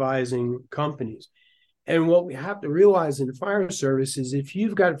supervising companies. And what we have to realize in the fire service is if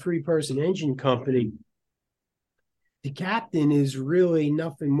you've got a three-person engine company, the captain is really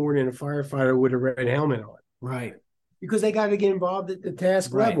nothing more than a firefighter with a red helmet on. Right. Because they got to get involved at the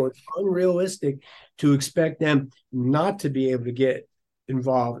task level. It's unrealistic to expect them not to be able to get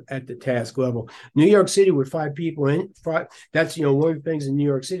involved at the task level. New York City with 5 people that's one of the things in New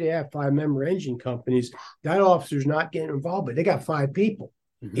York City. They have 5-member engine companies. That officer's not getting involved, but they got 5 people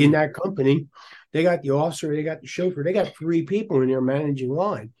in that company. They got the officer, they got the chauffeur, they got 3 people in there managing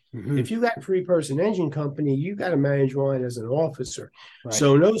line. If you got a 3-person engine company, you got to manage line as an officer. Right.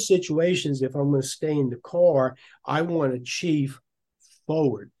 So in those situations, if I'm going to stay in the car, I want a chief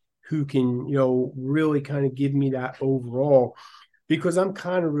forward who can, really kind of give me that overall, because I'm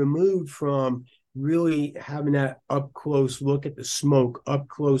kind of removed from really having that up close look at the smoke, up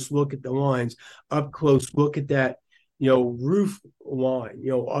close look at the lines, up close look at that, roof line,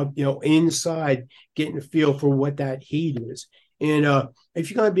 up, inside, getting a feel for what that heat is. And if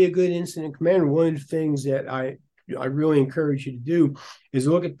you're going to be a good incident commander, one of the things that I really encourage you to do is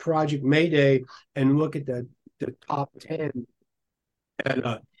look at Project Mayday and look at the top 10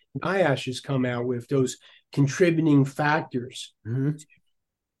 that NIOSH has come out with, those contributing factors,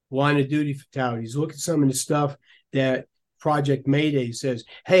 line of duty fatalities. Look at some of the stuff that Project Mayday says,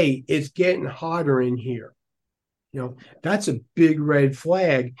 hey, it's getting hotter in here. That's a big red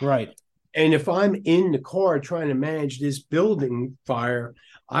flag. Right. And if I'm in the car trying to manage this building fire,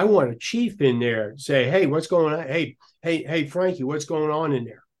 I want a chief in there to say, hey, what's going on? Hey, Frankie, what's going on in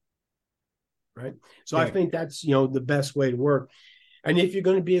there? Right. So I think that's, the best way to work. And if you're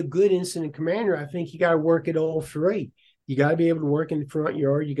going to be a good incident commander, I think you got to work at all 3. You got to be able to work in the front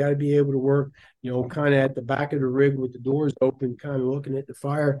yard. You got to be able to work, kind of at the back of the rig with the doors open, kind of looking at the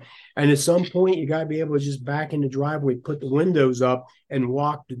fire. And at some point, you got to be able to just back in the driveway, put the windows up and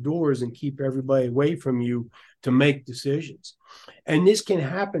lock the doors and keep everybody away from you to make decisions. And this can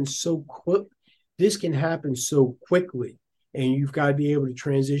happen so quick. This can happen so quickly. And you've got to be able to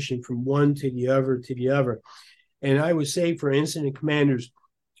transition from one to the other to the other. And I would say for incident commanders,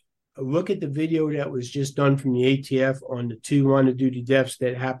 look at the video that was just done from the ATF on the 2 line of duty deaths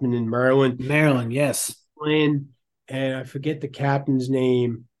that happened in Maryland. Maryland, yes. And and I forget the captain's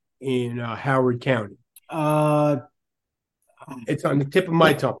name in Howard County. Uh, It's on the tip of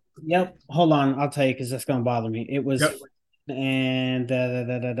my tongue. yep. Hold on, I'll tell you because that's gonna bother me. It was Yep. and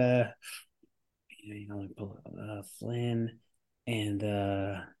you know, Flynn and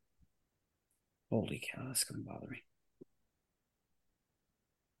holy cow, that's gonna bother me.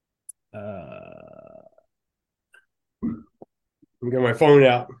 I'm getting my phone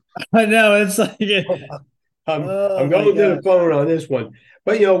out. I know it's like I'm my going to God. the phone on this one.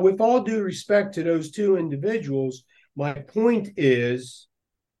 But, you know, with all due respect to those two individuals, my point is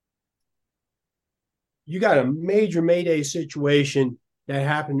you got a major Mayday situation that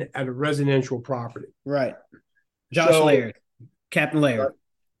happened at a residential property. Right. Josh So, Laird, Captain Laird.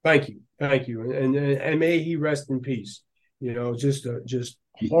 Thank you, and may he rest in peace. You know, just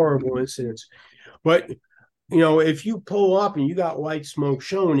horrible incidents. But you know, if you pull up and you got white smoke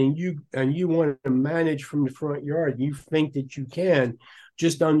showing, and you want to manage from the front yard, you think that you can.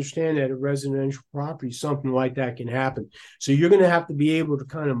 Just understand that a residential property, something like that can happen. So you're going to have to be able to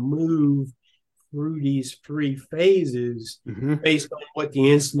kind of move through these three phases based on what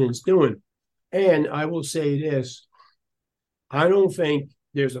the incident's doing. And I will say this: I don't think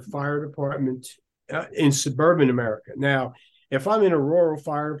there's a fire department in suburban America. Now, if I'm in a rural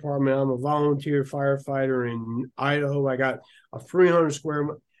fire department, I'm a volunteer firefighter in Idaho, I got a 300 square,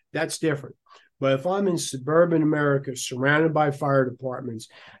 that's different. But if I'm in suburban America, surrounded by fire departments,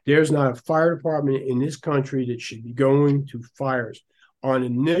 there's not a fire department in this country that should be going to fires on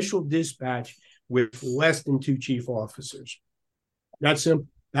initial dispatch with less than two chief officers. That's simple.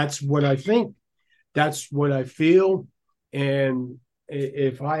 That's what I think. That's what I feel. And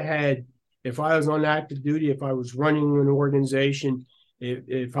if I was on active duty, if I was running an organization,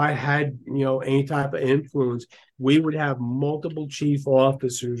 if I had, you know, any type of influence, we would have multiple chief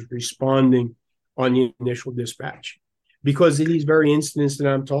officers responding on the initial dispatch because of these very incidents that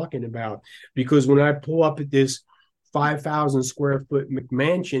I'm talking about. Because when I pull up at this 5,000 square foot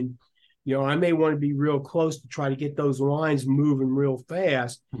McMansion, you know, I may want to be real close to try to get those lines moving real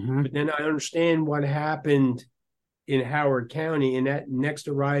fast. But then I understand what happened in Howard County, and that next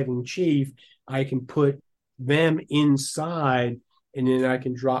arriving chief, I can put them inside, and then I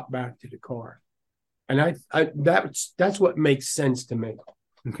can drop back to the car. And that's what makes sense to me.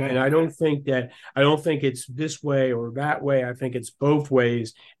 Okay. And I don't think it's this way or that way. I think it's both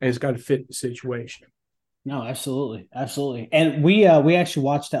ways, and it's got to fit the situation. No, absolutely, absolutely. And we actually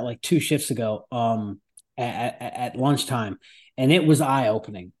watched that like 2 shifts ago, at lunchtime, and it was eye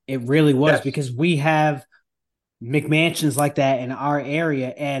opening. It really was. Yes. Because we have McMansions like that in our area,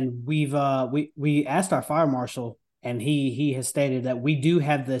 and we asked our fire marshal, and he has stated that we do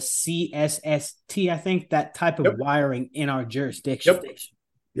have the CSST, I think, that type of wiring in our jurisdiction. Yep.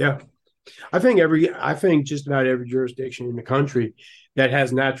 Yeah. I think just about every jurisdiction in the country that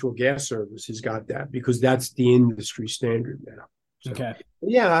has natural gas service has got that, because that's the industry standard now. So, okay.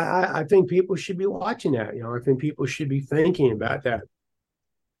 Yeah, I think people should be watching that. You know, I think people should be thinking about that.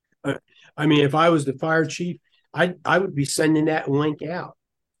 I mean, if I was the fire chief, I would be sending that link out.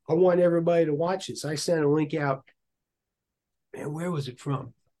 I want everybody to watch this. I sent a link out. Man, where was it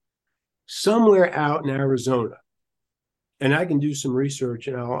from? Somewhere out in Arizona. And I can do some research,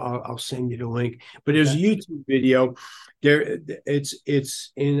 and I'll send you the link. But there's a YouTube video.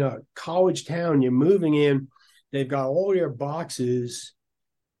 It's in a college town. You're moving in. They've got all their boxes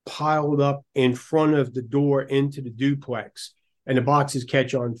piled up in front of the door into the duplex, and the boxes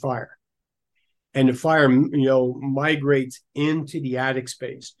catch on fire. And the fire, you know, migrates into the attic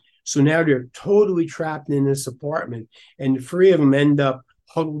space. So now they're totally trapped in this apartment, and the three of them end up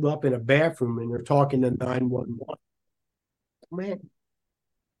huddled up in a bathroom, and they're talking to 911. Man,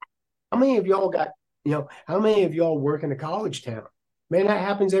 how many of y'all how many of y'all work in a college town? Man, that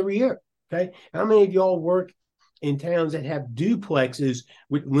happens every year. Okay. How many of y'all work in towns that have duplexes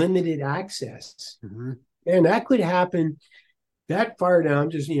with limited access? And that could happen. That fire that I'm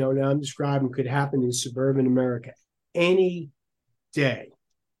describing could happen in suburban America any day.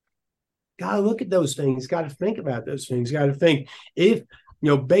 Got to look at those things. Got to think about those things. Got to think if, you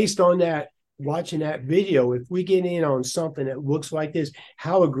know, based on that, watching that video, if we get in on something that looks like this,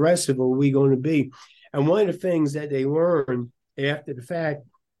 how aggressive are we going to be? And one of the things that they learned after the fact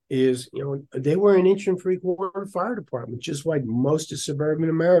is, you know, they were an 1.75 inch fire department, just like most of suburban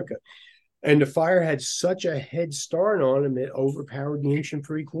America. And the fire had such a head start on them, it overpowered the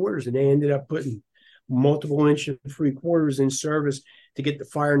 1.75 inch, and they ended up putting multiple 1.75 inch in service to get the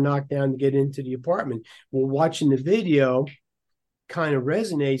fire knocked down to get into the apartment. Well, watching the video kind of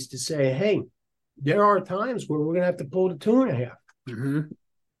resonates to say, hey, there are times where we're going to have to pull the 2.5.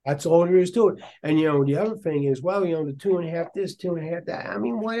 That's all there is to it. And, the other thing is, well, the 2.5 this, 2.5 that. I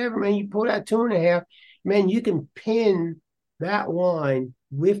mean, whatever, man. You pull that 2.5, man, you can pin that line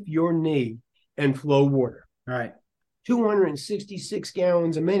with your knee and flow water. All right. 266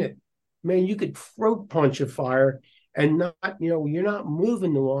 gallons a minute. Man, you could throat punch a fire and not, you're not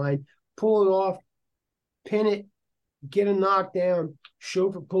moving the line, pull it off, pin it, get a knockdown,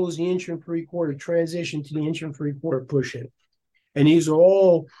 chauffeur pulls the 1.75 inch, transition to the 1.75 inch, push it. And these are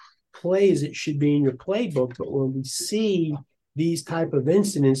all plays that should be in your playbook. But when we see these type of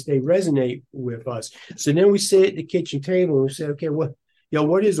incidents, they resonate with us. So then we sit at the kitchen table and we say, okay, what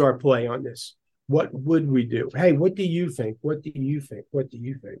is our play on this? What would we do? Hey, what do you think? What do you think? What do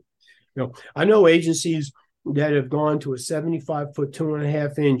you think? I know agencies that have gone to a 75-foot,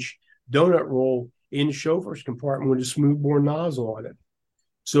 2.5 inch donut roll in the chauffeur's compartment with a smoothbore nozzle on it.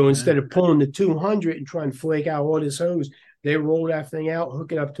 So instead of pulling the 200 and trying to flake out all this hose, they roll that thing out,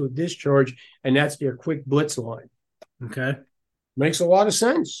 hook it up to a discharge, and that's their quick blitz line. Okay. Makes a lot of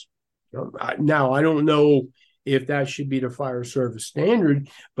sense. Now, I don't know if that should be the fire service standard,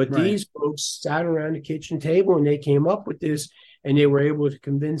 but these folks sat around the kitchen table and they came up with this, and they were able to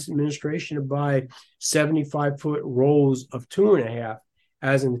convince administration to buy 75-foot rolls of 2.5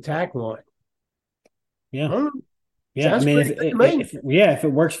 as an attack line. Yeah. Yeah, I mean, if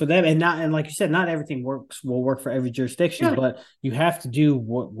it works for them, and like you said, not everything will work for every jurisdiction, but you have to do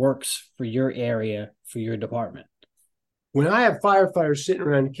what works for your area, for your department. When I have firefighters sitting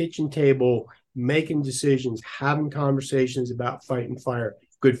around the kitchen table, making decisions, having conversations about fighting fire,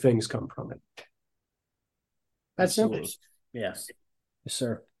 good things come from it. That's simple. Yes,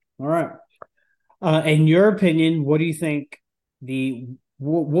 sir. All right. In your opinion, what do you think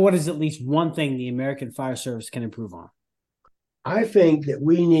what is at least one thing the American Fire Service can improve on? I think that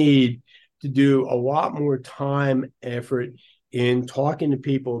we need to do a lot more time, effort in talking to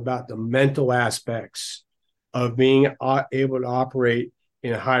people about the mental aspects of being able to operate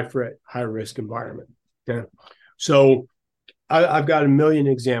in a high threat, high risk environment. Okay? So I've got a million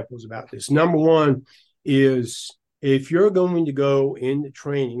examples about this. Number one is if you're going to go into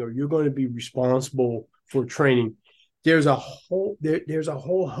training or you're going to be responsible for training, there's a whole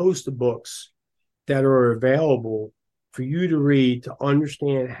host of books that are available for you to read to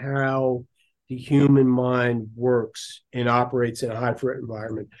understand how the human mind works and operates in a high threat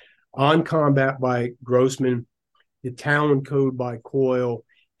environment. On Combat by Grossman, The Talon Code by Coyle,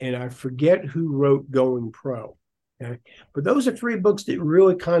 and I forget who wrote Going Pro. Okay? But those are 3 books that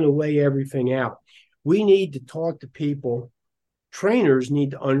really kind of lay everything out. We need to talk to people. Trainers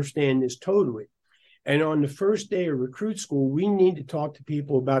need to understand this totally. And on the first day of recruit school, we need to talk to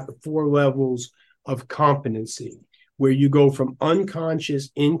people about the 4 levels of competency, where you go from unconscious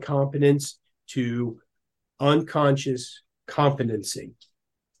incompetence to unconscious competency.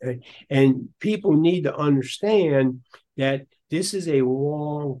 Okay? And people need to understand that this is a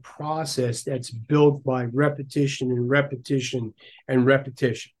long process that's built by repetition and repetition and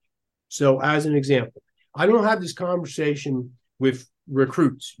repetition. So as an example, I don't have this conversation with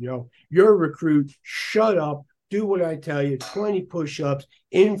recruits. You're a recruit, shut up, do what I tell you, 20 push-ups,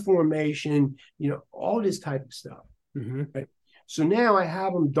 in formation, all this type of stuff. Mm-hmm. Right? So now I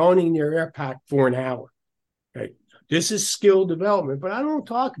have them donning their air pack for an hour. Right? This is skill development, but I don't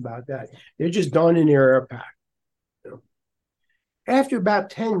talk about that. They're just donning their air pack. After about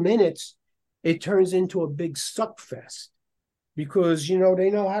 10 minutes, it turns into a big suck fest because, they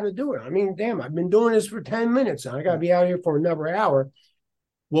know how to do it. I mean, damn, I've been doing this for 10 minutes. I got to be out here for another hour.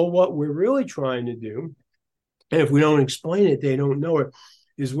 Well, what we're really trying to do, and if we don't explain it, they don't know it,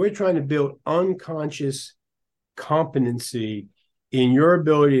 is we're trying to build unconscious competency in your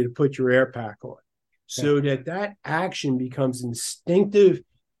ability to put your air pack on so that action becomes instinctive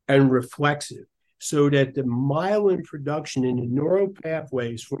and reflexive, so that the myelin production in the neural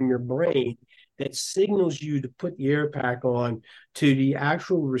pathways from your brain that signals you to put the air pack on to the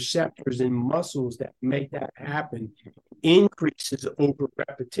actual receptors and muscles that make that happen increases over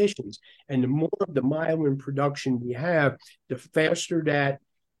repetitions. And the more of the myelin production we have, the faster that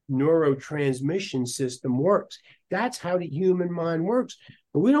neurotransmission system works. That's how the human mind works.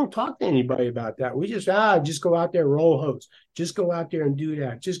 But we don't talk to anybody about that. We just go out there, roll hose. Just go out there and do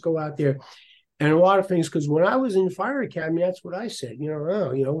that. Just go out there. And a lot of things, because when I was in the fire academy, that's what I said.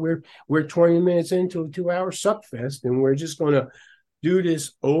 We're 20 minutes into a 2-hour suck fest, and we're just going to do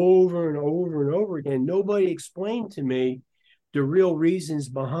this over and over and over again. Nobody explained to me the real reasons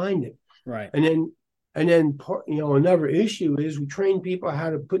behind it. Right. And then another issue is we train people how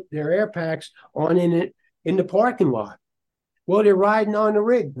to put their air packs on in the parking lot. Well, they're riding on the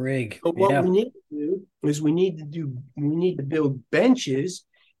rig. So what we need to do is we need to build benches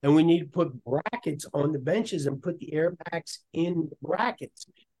And we need to put brackets on the benches and put the airbags in the brackets.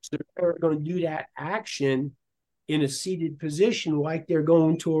 So they're going to do that action in a seated position like they're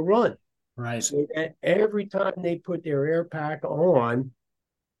going to a run. Right. So that every time they put their air pack on,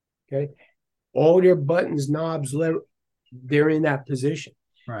 okay, all their buttons, knobs, they're in that position.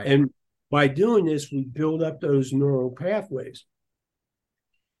 Right. And by doing this, we build up those neural pathways.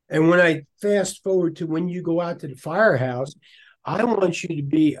 And when I fast forward to when you go out to the firehouse, I want you to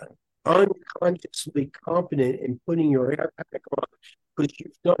be unconsciously competent in putting your air pack on because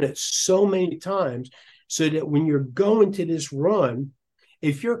you've done it so many times so that when you're going to this run,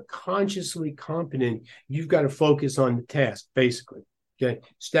 if you're consciously competent, you've got to focus on the task, basically. Okay.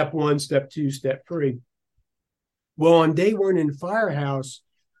 Step 1, step 2, step 3. Well, on day 1 in the firehouse,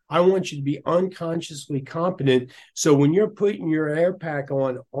 I want you to be unconsciously competent. So when you're putting your air pack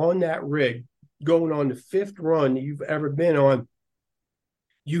on that rig, going on the 5th run that you've ever been on,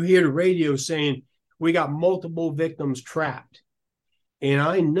 you hear the radio saying, we got multiple victims trapped. And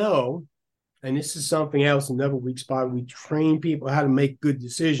I know, and this is something else, another weak spot, we train people how to make good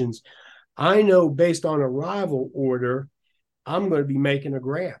decisions. I know based on arrival order, I'm going to be making a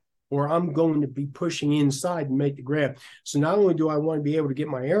grab, or I'm going to be pushing inside and make the grab. So not only do I want to be able to get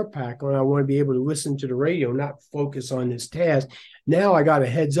my air pack on, I want to be able to listen to the radio, not focus on this task. Now I got a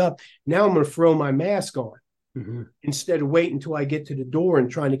heads up. Now I'm going to throw my mask on instead of waiting until I get to the door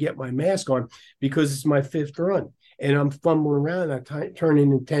and trying to get my mask on because it's my 5th run. And I'm fumbling around. I turn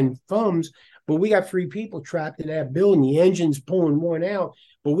into 10 thumbs, but we got 3 people trapped in that building. The engine's pulling 1 out,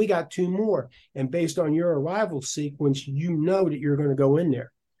 but we got 2 more. And based on your arrival sequence, you know that you're going to go in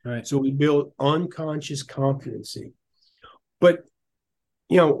there. Right. So we build unconscious competency. But,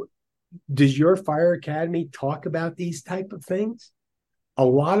 you know, does your fire academy talk about these type of things? A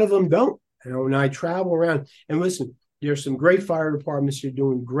lot of them don't. You know, and I travel around and listen, there's some great fire departments that are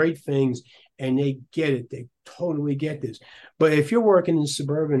doing great things and they get it. They totally get this. But if you're working in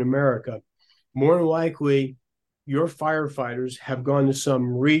suburban America, more than likely your firefighters have gone to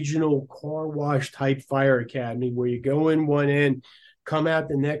some regional car wash type fire academy where you go in one end, come out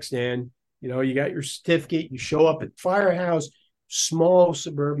the next end, you know, you got your certificate, you show up at the firehouse, small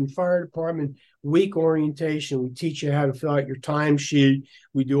suburban fire department, week orientation. We teach you how to fill out your timesheet.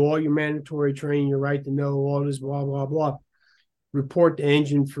 We do all your mandatory training, your right to know, all this, blah, blah, blah. Report to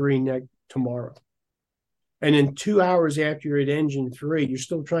engine 3 tomorrow. And then 2 hours after you're at engine 3, you're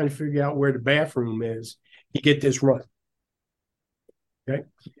still trying to figure out where the bathroom is. You get this run. Okay.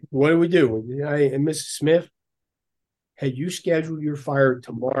 What do we do? And Mrs. Smith, had you scheduled your fire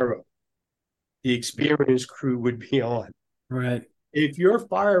tomorrow, the experienced crew would be on. Right. If your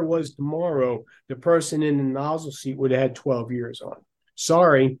fire was tomorrow, the person in the nozzle seat would have had 12 years on.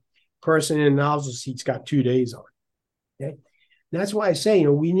 Sorry, person in the nozzle seat's got 2 days on. Okay. That's why I say, you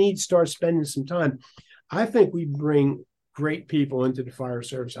know, we need to start spending some time. I think we bring great people into the fire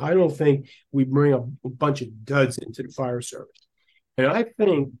service. I don't think we bring a bunch of duds into the fire service. And I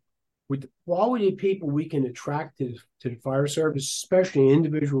think with the quality of people we can attract to the fire service, especially an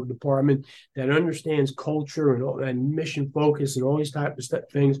individual department that understands culture and mission focus and all these types of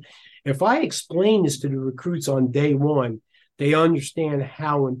things. If I explain this to the recruits on day 1, they understand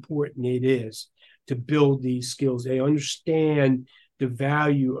how important it is to build these skills. They understand the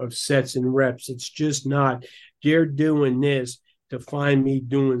value of sets and reps. It's just not, they're doing this to find me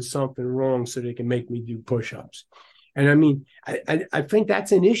doing something wrong so they can make me do push-ups. And I mean, I think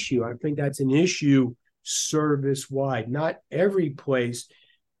that's an issue. I think that's an issue service-wide. Not every place,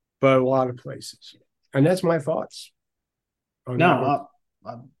 but a lot of places. And that's my thoughts. No,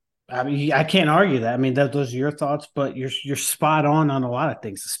 I mean, I can't argue that. I mean, those are your thoughts, but you're spot on a lot of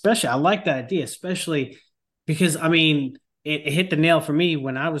things. Especially, I like that idea, especially because, I mean, it hit the nail for me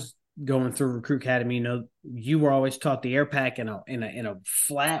when I was going through Recruit Academy. You know, you were always taught the air pack in a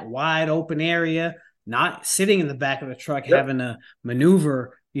flat, wide open area, not sitting in the back of the truck, having to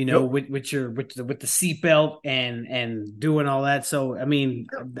maneuver, you know, with the seatbelt and doing all that. So, I mean,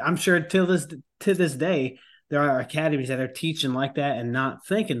 I'm sure to this day, there are academies that are teaching like that and not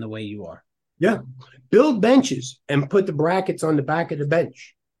thinking the way you are. Yeah. Build benches and put the brackets on the back of the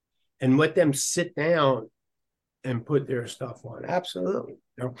bench and let them sit down and put their stuff on. Absolutely.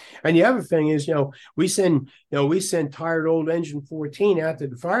 You know? And the other thing is, we send tired old engine 14 out to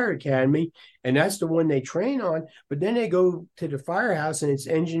the fire academy, and that's the one they train on. But then they go to the firehouse and it's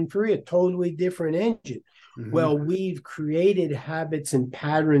engine 3, a totally different engine. Mm-hmm. Well, we've created habits and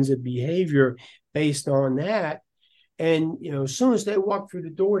patterns of behavior based on that. And, as soon as they walk through the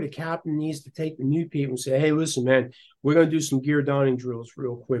door, the captain needs to take the new people and say, hey, listen, man, we're going to do some gear donning drills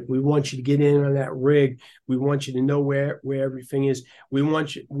real quick. We want you to get in on that rig. We want you to know where everything is. We want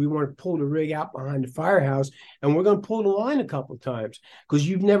to pull the rig out behind the firehouse, and we're going to pull the line a couple of times because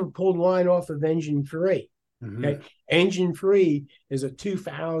you've never pulled line off of engine 3. Mm-hmm. Okay. Engine 3 is a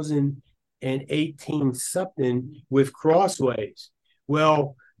 2018 something with crossways.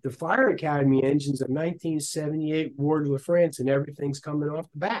 Well, the Fire Academy engines of 1978 Ward La France, and everything's coming off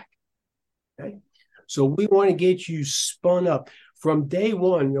the back. Okay, so we want to get you spun up from day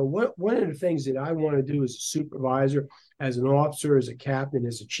one. One of the things that I want to do as a supervisor, as an officer, as a captain,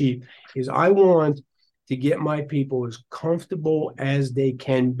 as a chief, is I want to get my people as comfortable as they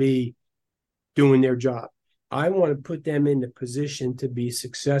can be doing their job. I want to put them in the position to be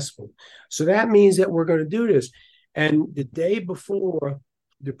successful. So that means that we're going to do this. And the day before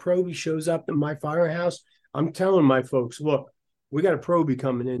the probie shows up in my firehouse, I'm telling my folks, look, we got a probie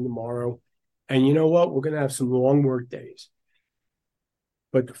coming in tomorrow. And you know what? We're going to have some long work days.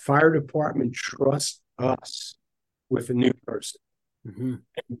 But the fire department trusts us with a new person. Mm-hmm.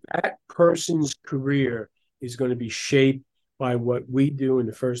 And that person's career is going to be shaped by what we do in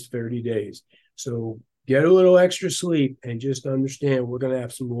the first 30 days. So get a little extra sleep and just understand we're going to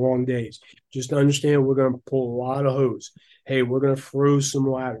have some long days. Just understand we're going to pull a lot of hose. Hey, we're going to throw some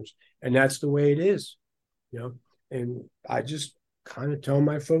ladders. And that's the way it is, And I just kind of tell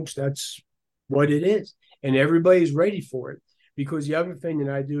my folks that's what it is. And everybody's ready for it. Because the other thing that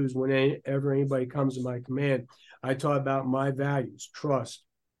I do is whenever anybody comes to my command, I talk about my values: trust,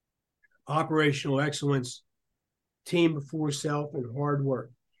 operational excellence, team before self, and hard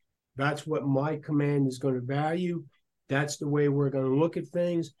work. That's what my command is going to value. That's the way we're going to look at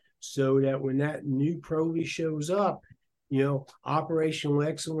things, so that when that new probie shows up, operational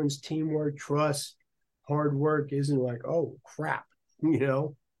excellence, teamwork, trust, hard work isn't like, oh crap,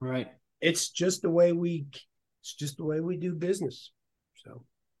 Right. It's just the way we do business. So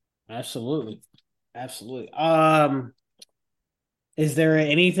absolutely. Is there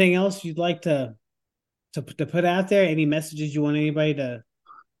anything else you'd like to put out there? Any messages you want anybody to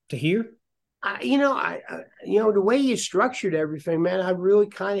hear? The way you structured everything, man, I really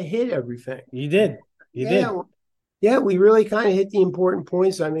kind of hit everything. You did. You did. Yeah, we really kind of hit the important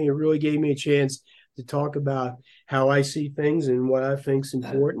points. I mean, it really gave me a chance to talk about how I see things and what I think is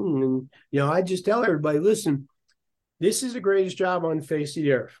important. And, I just tell everybody, listen, this is the greatest job on the face of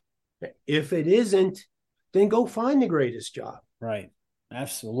the earth. If it isn't, then go find the greatest job. Right.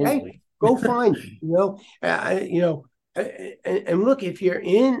 Absolutely. Okay? Go find it, and look, if you're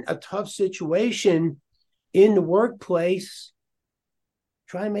in a tough situation in the workplace,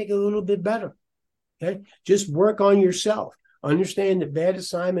 try and make it a little bit better. Okay, just work on yourself. Understand that bad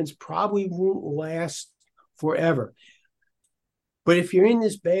assignments probably won't last forever. But if you're in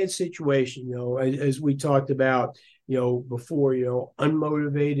this bad situation, as we talked about, before,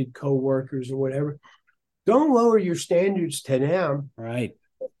 unmotivated coworkers or whatever, don't lower your standards to them. Right.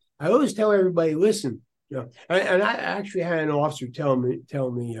 I always tell everybody, listen, and I actually had an officer tell me,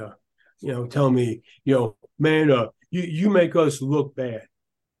 man, you make us look bad.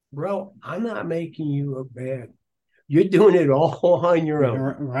 Bro, I'm not making you look bad. You're doing it all on your own.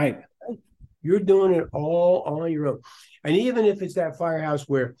 Right. You're doing it all on your own. And even if it's that firehouse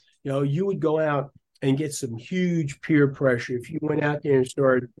where, you would go out and get some huge peer pressure. If you went out there and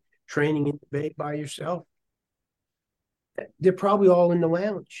started training in the bay by yourself, they're probably all in the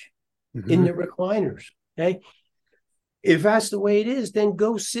lounge, in the recliners. Okay. If that's the way it is, then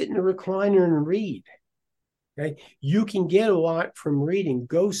go sit in the recliner and read. Okay. You can get a lot from reading.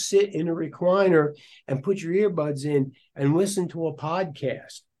 Go sit in a recliner and put your earbuds in and listen to a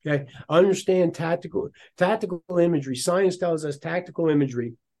podcast. Okay. Understand tactical imagery. Science tells us tactical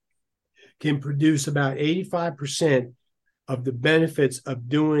imagery can produce about 85% of the benefits of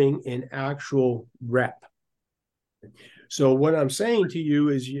doing an actual rep. So what I'm saying to you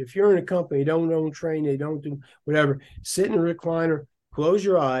is, if you're in a company, don't train, they don't do whatever, sit in a recliner, close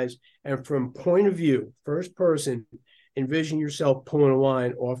your eyes, and from point of view, first person, envision yourself pulling a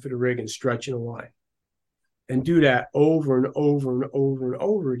line off of the rig and stretching a line. And do that over and over and over and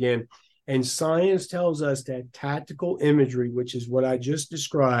over again. And science tells us that tactical imagery, which is what I just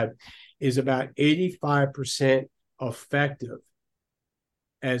described, is about 85% effective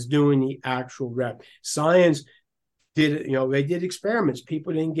as doing the actual rep. Science did, they did experiments.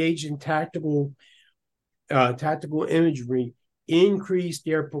 People that engaged in tactical imagery increased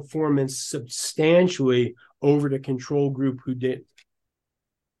their performance substantially over the control group who didn't.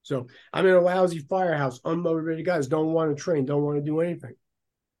 So I'm in a lousy firehouse, unmotivated guys, don't want to train, don't want to do anything.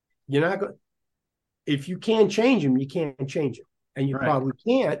 You're not going. if you can't change them, you can't change them. And you Right. probably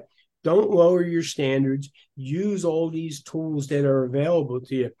can't. Don't lower your standards. Use all these tools that are available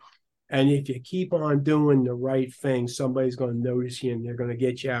to you. And if you keep on doing the right thing, somebody's going to notice you and they're going to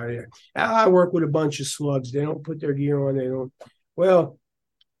get you out of there. I work with a bunch of slugs. They don't put their gear on. They don't. Well,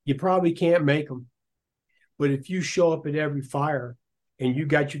 you probably can't make them. But if you show up at every fire and you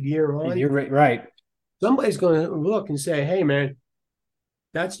got your gear And on, you're right. somebody's going to look and say, hey, man,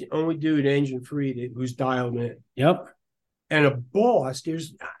 that's the only dude engine free who's dialed in. Yep. And a boss,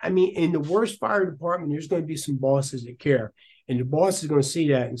 in the worst fire department, there's going to be some bosses that care. And the boss is going to see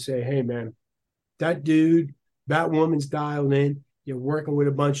that and say, hey, man, that dude, that woman's dialed in. You're working with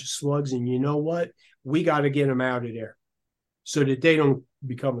a bunch of slugs. And you know what? We got to get them out of there so that they don't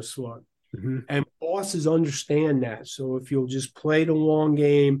become a slug. Mm-hmm. And bosses understand that. So if you'll just play the long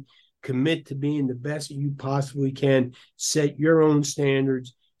game, commit to being the best that you possibly can, set your own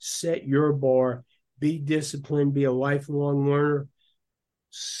standards, set your bar, be disciplined, be a lifelong learner,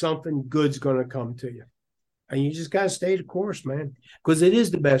 something good's going to come to you. And you just got to stay the course, man, because it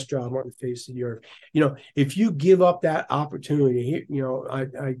is the best job on the face of the earth. If you give up that opportunity,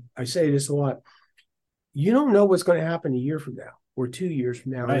 I say this a lot, you don't know what's going to happen a year from now or 2 years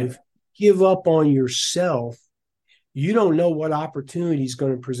from now. Right. If you give up on yourself, you don't know what opportunity is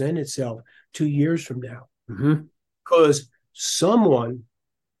going to present itself 2 years from now. Because someone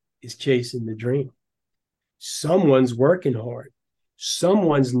is chasing the dream. Someone's working hard.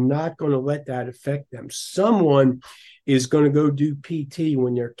 Someone's not going to let that affect them. Someone is going to go do PT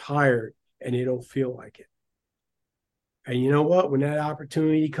when they're tired and they don't feel like it. And you know what? When that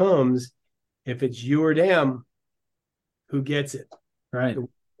opportunity comes, if it's you or them, who gets it? Right.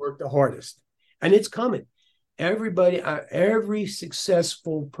 Work the hardest. And it's coming. Every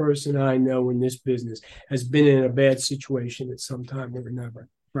successful person I know in this business has been in a bad situation at some time or another.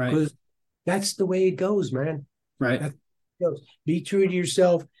 Right. Because that's the way it goes, man. Right. That's the way it goes. Be true to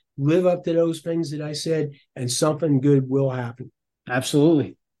yourself. Live up to those things that I said, and something good will happen.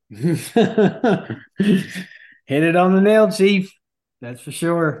 Absolutely. Hit it on the nail, Chief. That's for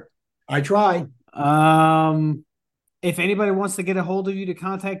sure. I try. If anybody wants to get a hold of you to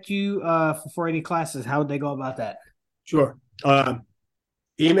contact you for any classes, how would they go about that? Sure.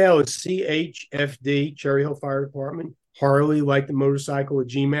 Email is CHFD, Cherry Hill Fire Department, Harley, like the motorcycle, at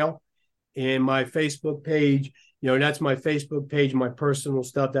Gmail. And my Facebook page, that's my Facebook page, my personal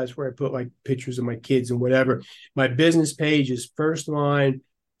stuff. That's where I put like pictures of my kids and whatever. My business page is First Line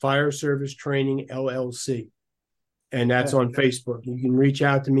Fire Service Training, LLC. And that's on Facebook. You can reach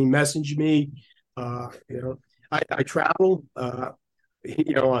out to me, message me. I travel. I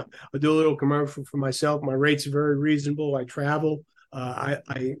do a little commercial for myself. My rates are very reasonable. I travel.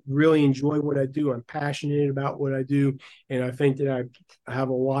 I really enjoy what I do. I'm passionate about what I do. And I think that I have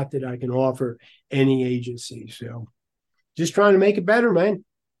a lot that I can offer any agency. So just trying to make it better, man.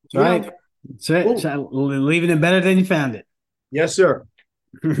 Right. That's it. Cool. Leaving it better than you found it. Yes, sir.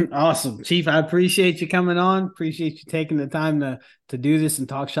 Awesome. Chief, I appreciate you coming on. Appreciate you taking the time to do this and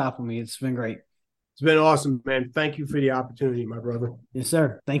talk shop with me. It's been great. It's been awesome, man. Thank you for the opportunity, my brother. Yes,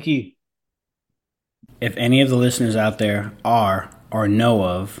 sir. Thank you. If any of the listeners out there are or know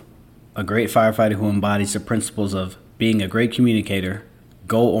of a great firefighter who embodies the principles of being a great communicator,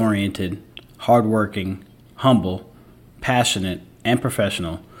 goal-oriented, hardworking, humble, passionate, and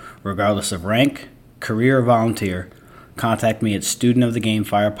professional, regardless of rank, career, or volunteer, contact me at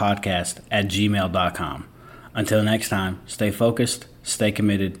studentofthegamefirepodcast@gmail.com. Until next time, stay focused, stay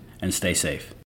committed, and stay safe.